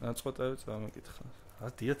ნაწყვეტები წამიკითხა რა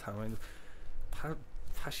დიეთ არ მაინდა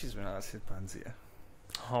ფაშიზმი რაღაცის ბანძია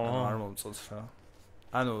არ მომწონს რა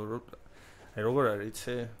ანუ როგორ არის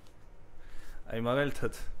იცი აი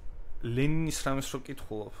მაგალითად ლენინის რამეს რო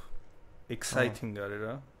კითხულობ exciting არის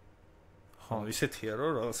რა ხო ისეთია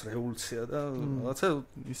რომ რაღაც რევოლუცია და რაღაცა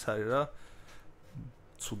ის არის რა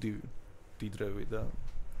ცუდი დიდრები და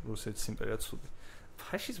რუსეთის იმპერია ცუდი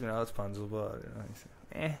ფაშიზმი რაღაც ბანძობა არის რა ისე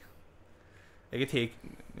ეგეთი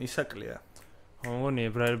ისაკლია მგონი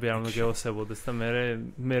ებრაელები არ უნდა გეოსებოდეს და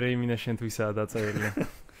მე იმინა შენთვისაა დაწერილი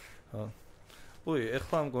ხო უი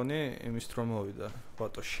ეხლა მგონი იმის რომ მოვიდა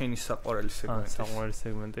ვატო შენი საყვარელი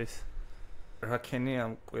სეგმენტის რაკენი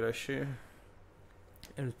ამ კვირაში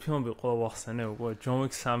ერთ ფილმები ყველა ვახსენე უკვე ჯონ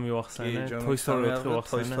უიქ 3 ვახსენე Toy Story 4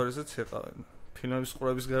 ვახსენე Toy Story-ზეც იყავენ ფილმების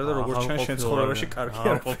ყურების გარდა როგორც ჩან შენ ცხოვრებაში კარგი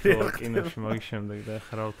არ ყოფილა კინოში მაგის შემდეგ და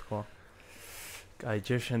ეხლა რა ვთქვა აი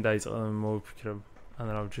ჯერ შენ დაიწყო მოვიფიქრებ ან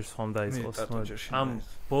რა ჯერ სხვა დაიწყოს ამ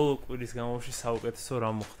ბოლო კვირის განმავლობაში საუკეთესო რა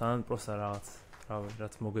მოხდა ან პროსტა რაღაც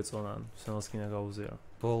რაც მოგეწონა ან სენოს კინა გაუზია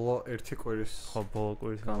ბოლო ერთი კვირის ხო ბოლო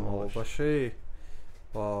კვირის განმავლობაში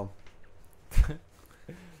ვაუ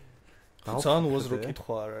ძალიან უაზრო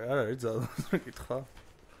კითხვა არ არის ძალიან უაზრო კითხვა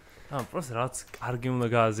პროსტა რაც კარგი უნდა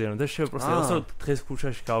გააზიარო და შე პროსტა ასე დღეს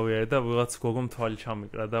ქუჩაში გავიარე და ვიღაც გოგომ თვალი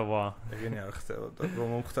ჩამიკრა და ვა ეგენი არ ხდება და რომ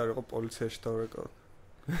მომხდარიყო პოლიციაში დავრეკავ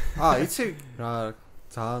იცი რა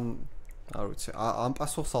ძალიან არ ვიცი ამ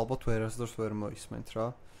პასუხს ალბათ ვერასდროს ვერ მოისმენთ რა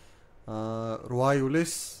 8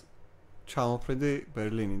 იulis ჩამოფრინდი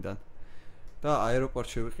ბერლინიდან და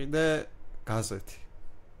აეროპორტში ვიყიდე გაზეთი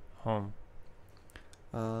ხო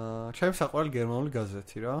ჩემი საყვარელი გერმანული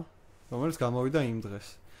გაზეთი რა რომელიც გამოვიდა იმ დღეს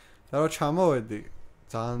და რა ჩამოვედი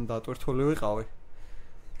ძალიან დატვირთული ვიყავი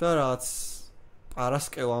და რაც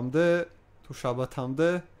პარასკევამდე თუ შაბათამდე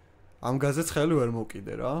ამ გაზეთს ხელი ვერ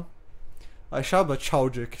მოვკიდე რა აი შაბათ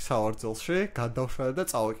ჩავჯექი სავარძელში გადავშვა და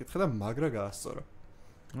წავიკითხე და მაგრა გაასწორა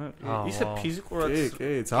ისე ფიზიკურად კი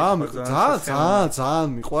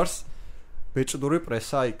ძალიან მიყვარს ბეჭდური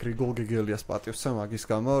პრესა აი გრიგოლ გეგელიას პატივსცე მაგის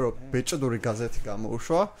გამო რომ ბეჭდური გაზეთი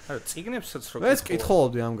გამოუშვა არა ციგნებსაც რო ეს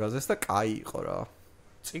კითხულობდი ამ გაზეთს და კაი იყო რა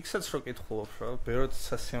ციგსაც რო კითხულობ რა ბევრად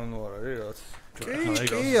სასიამოვნო არ არის რაღაც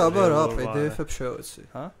კი აბა რა PDF-ებს შევეცი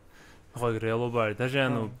ჰა ხო ეგ რეალობა არის და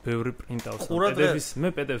ჟანო ბევრი პრინტავს PDF-ის მე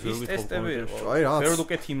PDF-ს ვერ ვიკითხულობ აი რა ბევრად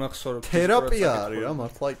უკეთ იმახსოვრებ თერაპია არის რა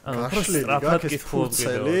მართლა გაშლილი გაკითხულობ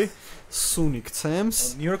სუნი გცემს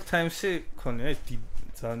New York Times-ი ქონია ეს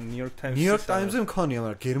ძალიან New York Times-ი New York Times-ი მქონია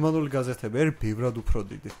მაგრამ გერმანული გაზეთები არის ბევრად უფრო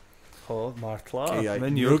დიდი ხო მართლა მე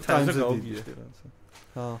New York Times-ი გავგიჟდი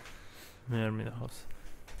რა მე არ მინახავს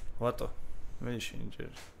ვატო მე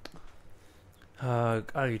შინჯერ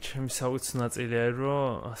კარგი ჩემი საუცი ნაწილი არის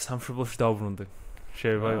რომ სამშობლოში დავბრუნდი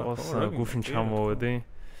შეიძლება იყოს გუშინ ჩამოვედი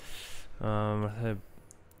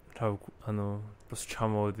რა ანუ პროს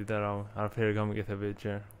ჩამოვედი და რა არაფერი გამიკეთებია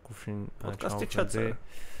ჯერ გუშინ ჩამოვედი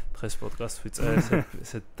დღეს პოდკასტს ვიწერე,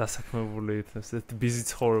 ესეთ დასაქმებული, ესეთ ბიზი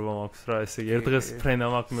ცხოვრება მაქვს რა, ესე იგი, ერთ დღეს ფრენა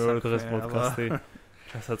მაქვს, მეორე დღეს პოდკასტი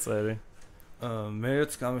ჩასაწერი. მე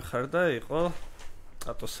რაც გამიხარდა იყო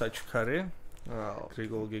ტატოს საჩქარი,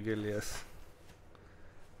 გრიგოლ გიგელიას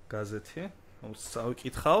გაზეთი, რომელსაც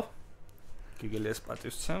წავიკითხავ, გიგელიას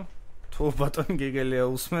პატივსცემ. თუ ბატონი გიგელია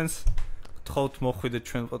უსმენს, გთხოვთ მოხვიდეთ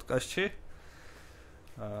ჩვენ პოდკასტში.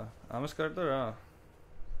 ამას გარდა რა?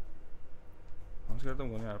 ამას გარდა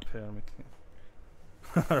მგონი არაფერი არ მეკი.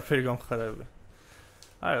 არაფერი გამხარებია.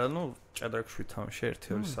 არა, ნუ ჭადრაკში თამაში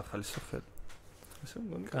 1-2 სახალისო ხედავ. ესე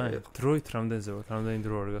მგონი კაი. დროით რამდენზე ვარ? რამდენი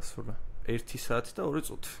დრო არ გასულა? 1 საათი და 2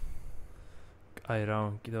 წუთი. აი რა,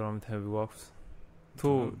 კიდევ რამე თემები გვაქვს? თუ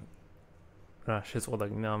რა შეწყდა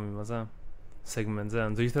გინდა ამ იმაზე? სეგმენტზე,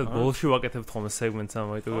 ან ზოგადად ბოლში ვაკეთებთ ხოლმე სეგმენტს ამ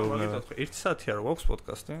აიტოგეუბნება. 1 საათი არ გვაქვს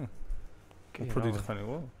პოდკასტი? უფრო დიდი ხანი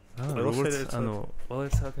გვა? როგორც ანუ ყველა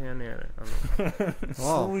საათიანი არა, ანუ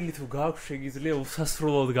სრული თუ გაქვს შეგიძლია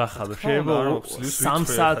უსასრულოდ გახადო. შეიძლება 3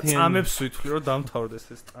 საათიანი წამებს ვითვლი რომ დამთავრდეს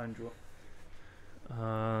ეს ტანჯვა.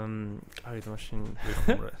 კარგი მაშინ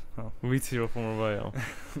ვიხუმრე. ვიცი რომ ხუმრობაა.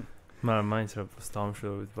 მაგრამ მაინც რა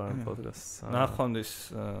დავამშვიდობთ ბარემ პოდკასტს. ნახვამდის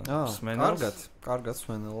სმენელს. კარგად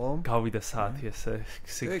სმენელო. გავიდა საათი ესე.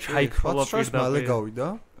 ჩაიქროლა პირდაპირ. მალე გავიდა.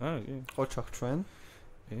 კი. ყოჩახ ჩვენ.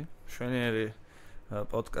 კი. შვენიერი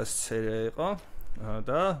პოდკასტ სერია იყო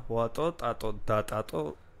და ვატო, ტატო და ტატო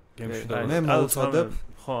გემშვიდობთ. მე მოვუწოდებ.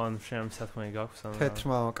 ხო, ან შემსათმე გაქვს ან თეთრ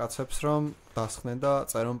მამაკაცებს რომ დასხნენ და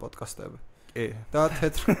წერონ პოდკასტები. კი. და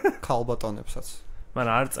თეთრ ქალბატონებსაც.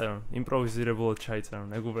 მაგრამ არ წერონ, იმპროვიზირებულად ჩაიწერონ.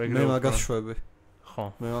 მე მაგას შვები. ხო.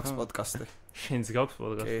 მე მაქვს პოდკასტი. შენც გაქვს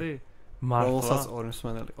პოდკასტი? რომელსაც ორი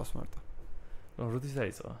მსმენელი ყავს მარტო. როდის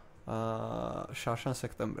დაიწყო? შარშან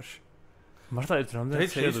სექტემბერში. მარტო ერთ რამდენი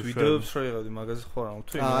ეს ვიდეოებს რო იღავდი მაგაზე ხო რა,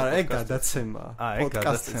 თუ ეგ გადაცემა.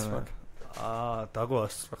 პოდკასტის მაგ.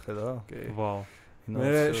 დაგვასწრა ხედა? კი. ვაუ.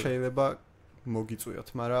 მე შეიძლება მოგიწვიოთ,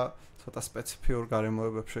 მაგრამ ცოტა სპეციფიურ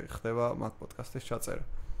გარემოებებში ხდება მაგ პოდკასტის ჩაწერა.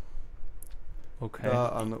 ოკეი. და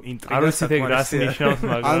ანუ არ ვიცით ეგ რას ნიშნავს,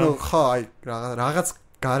 მაგრამ ანუ ხო, აი რაღაც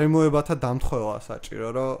გარემოებათა დამთხევა საჭირო,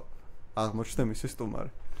 რომ აღმოჩნდა მისი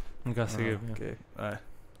სტუმარი. გასაგებია. კი. აი.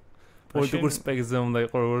 პოლიტიკურ სპექტრზე უნდა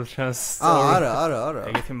იყო როგორც ჩანს. არა.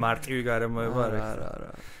 ეგეთი მარტივი გარემოება არ არის. არა.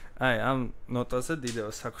 აი, ამ ნოტაზე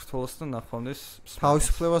დიდება საქართველოს და ნახვამდის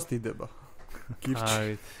თავისუფლებას დიდება.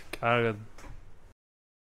 გირჩი. კარგად.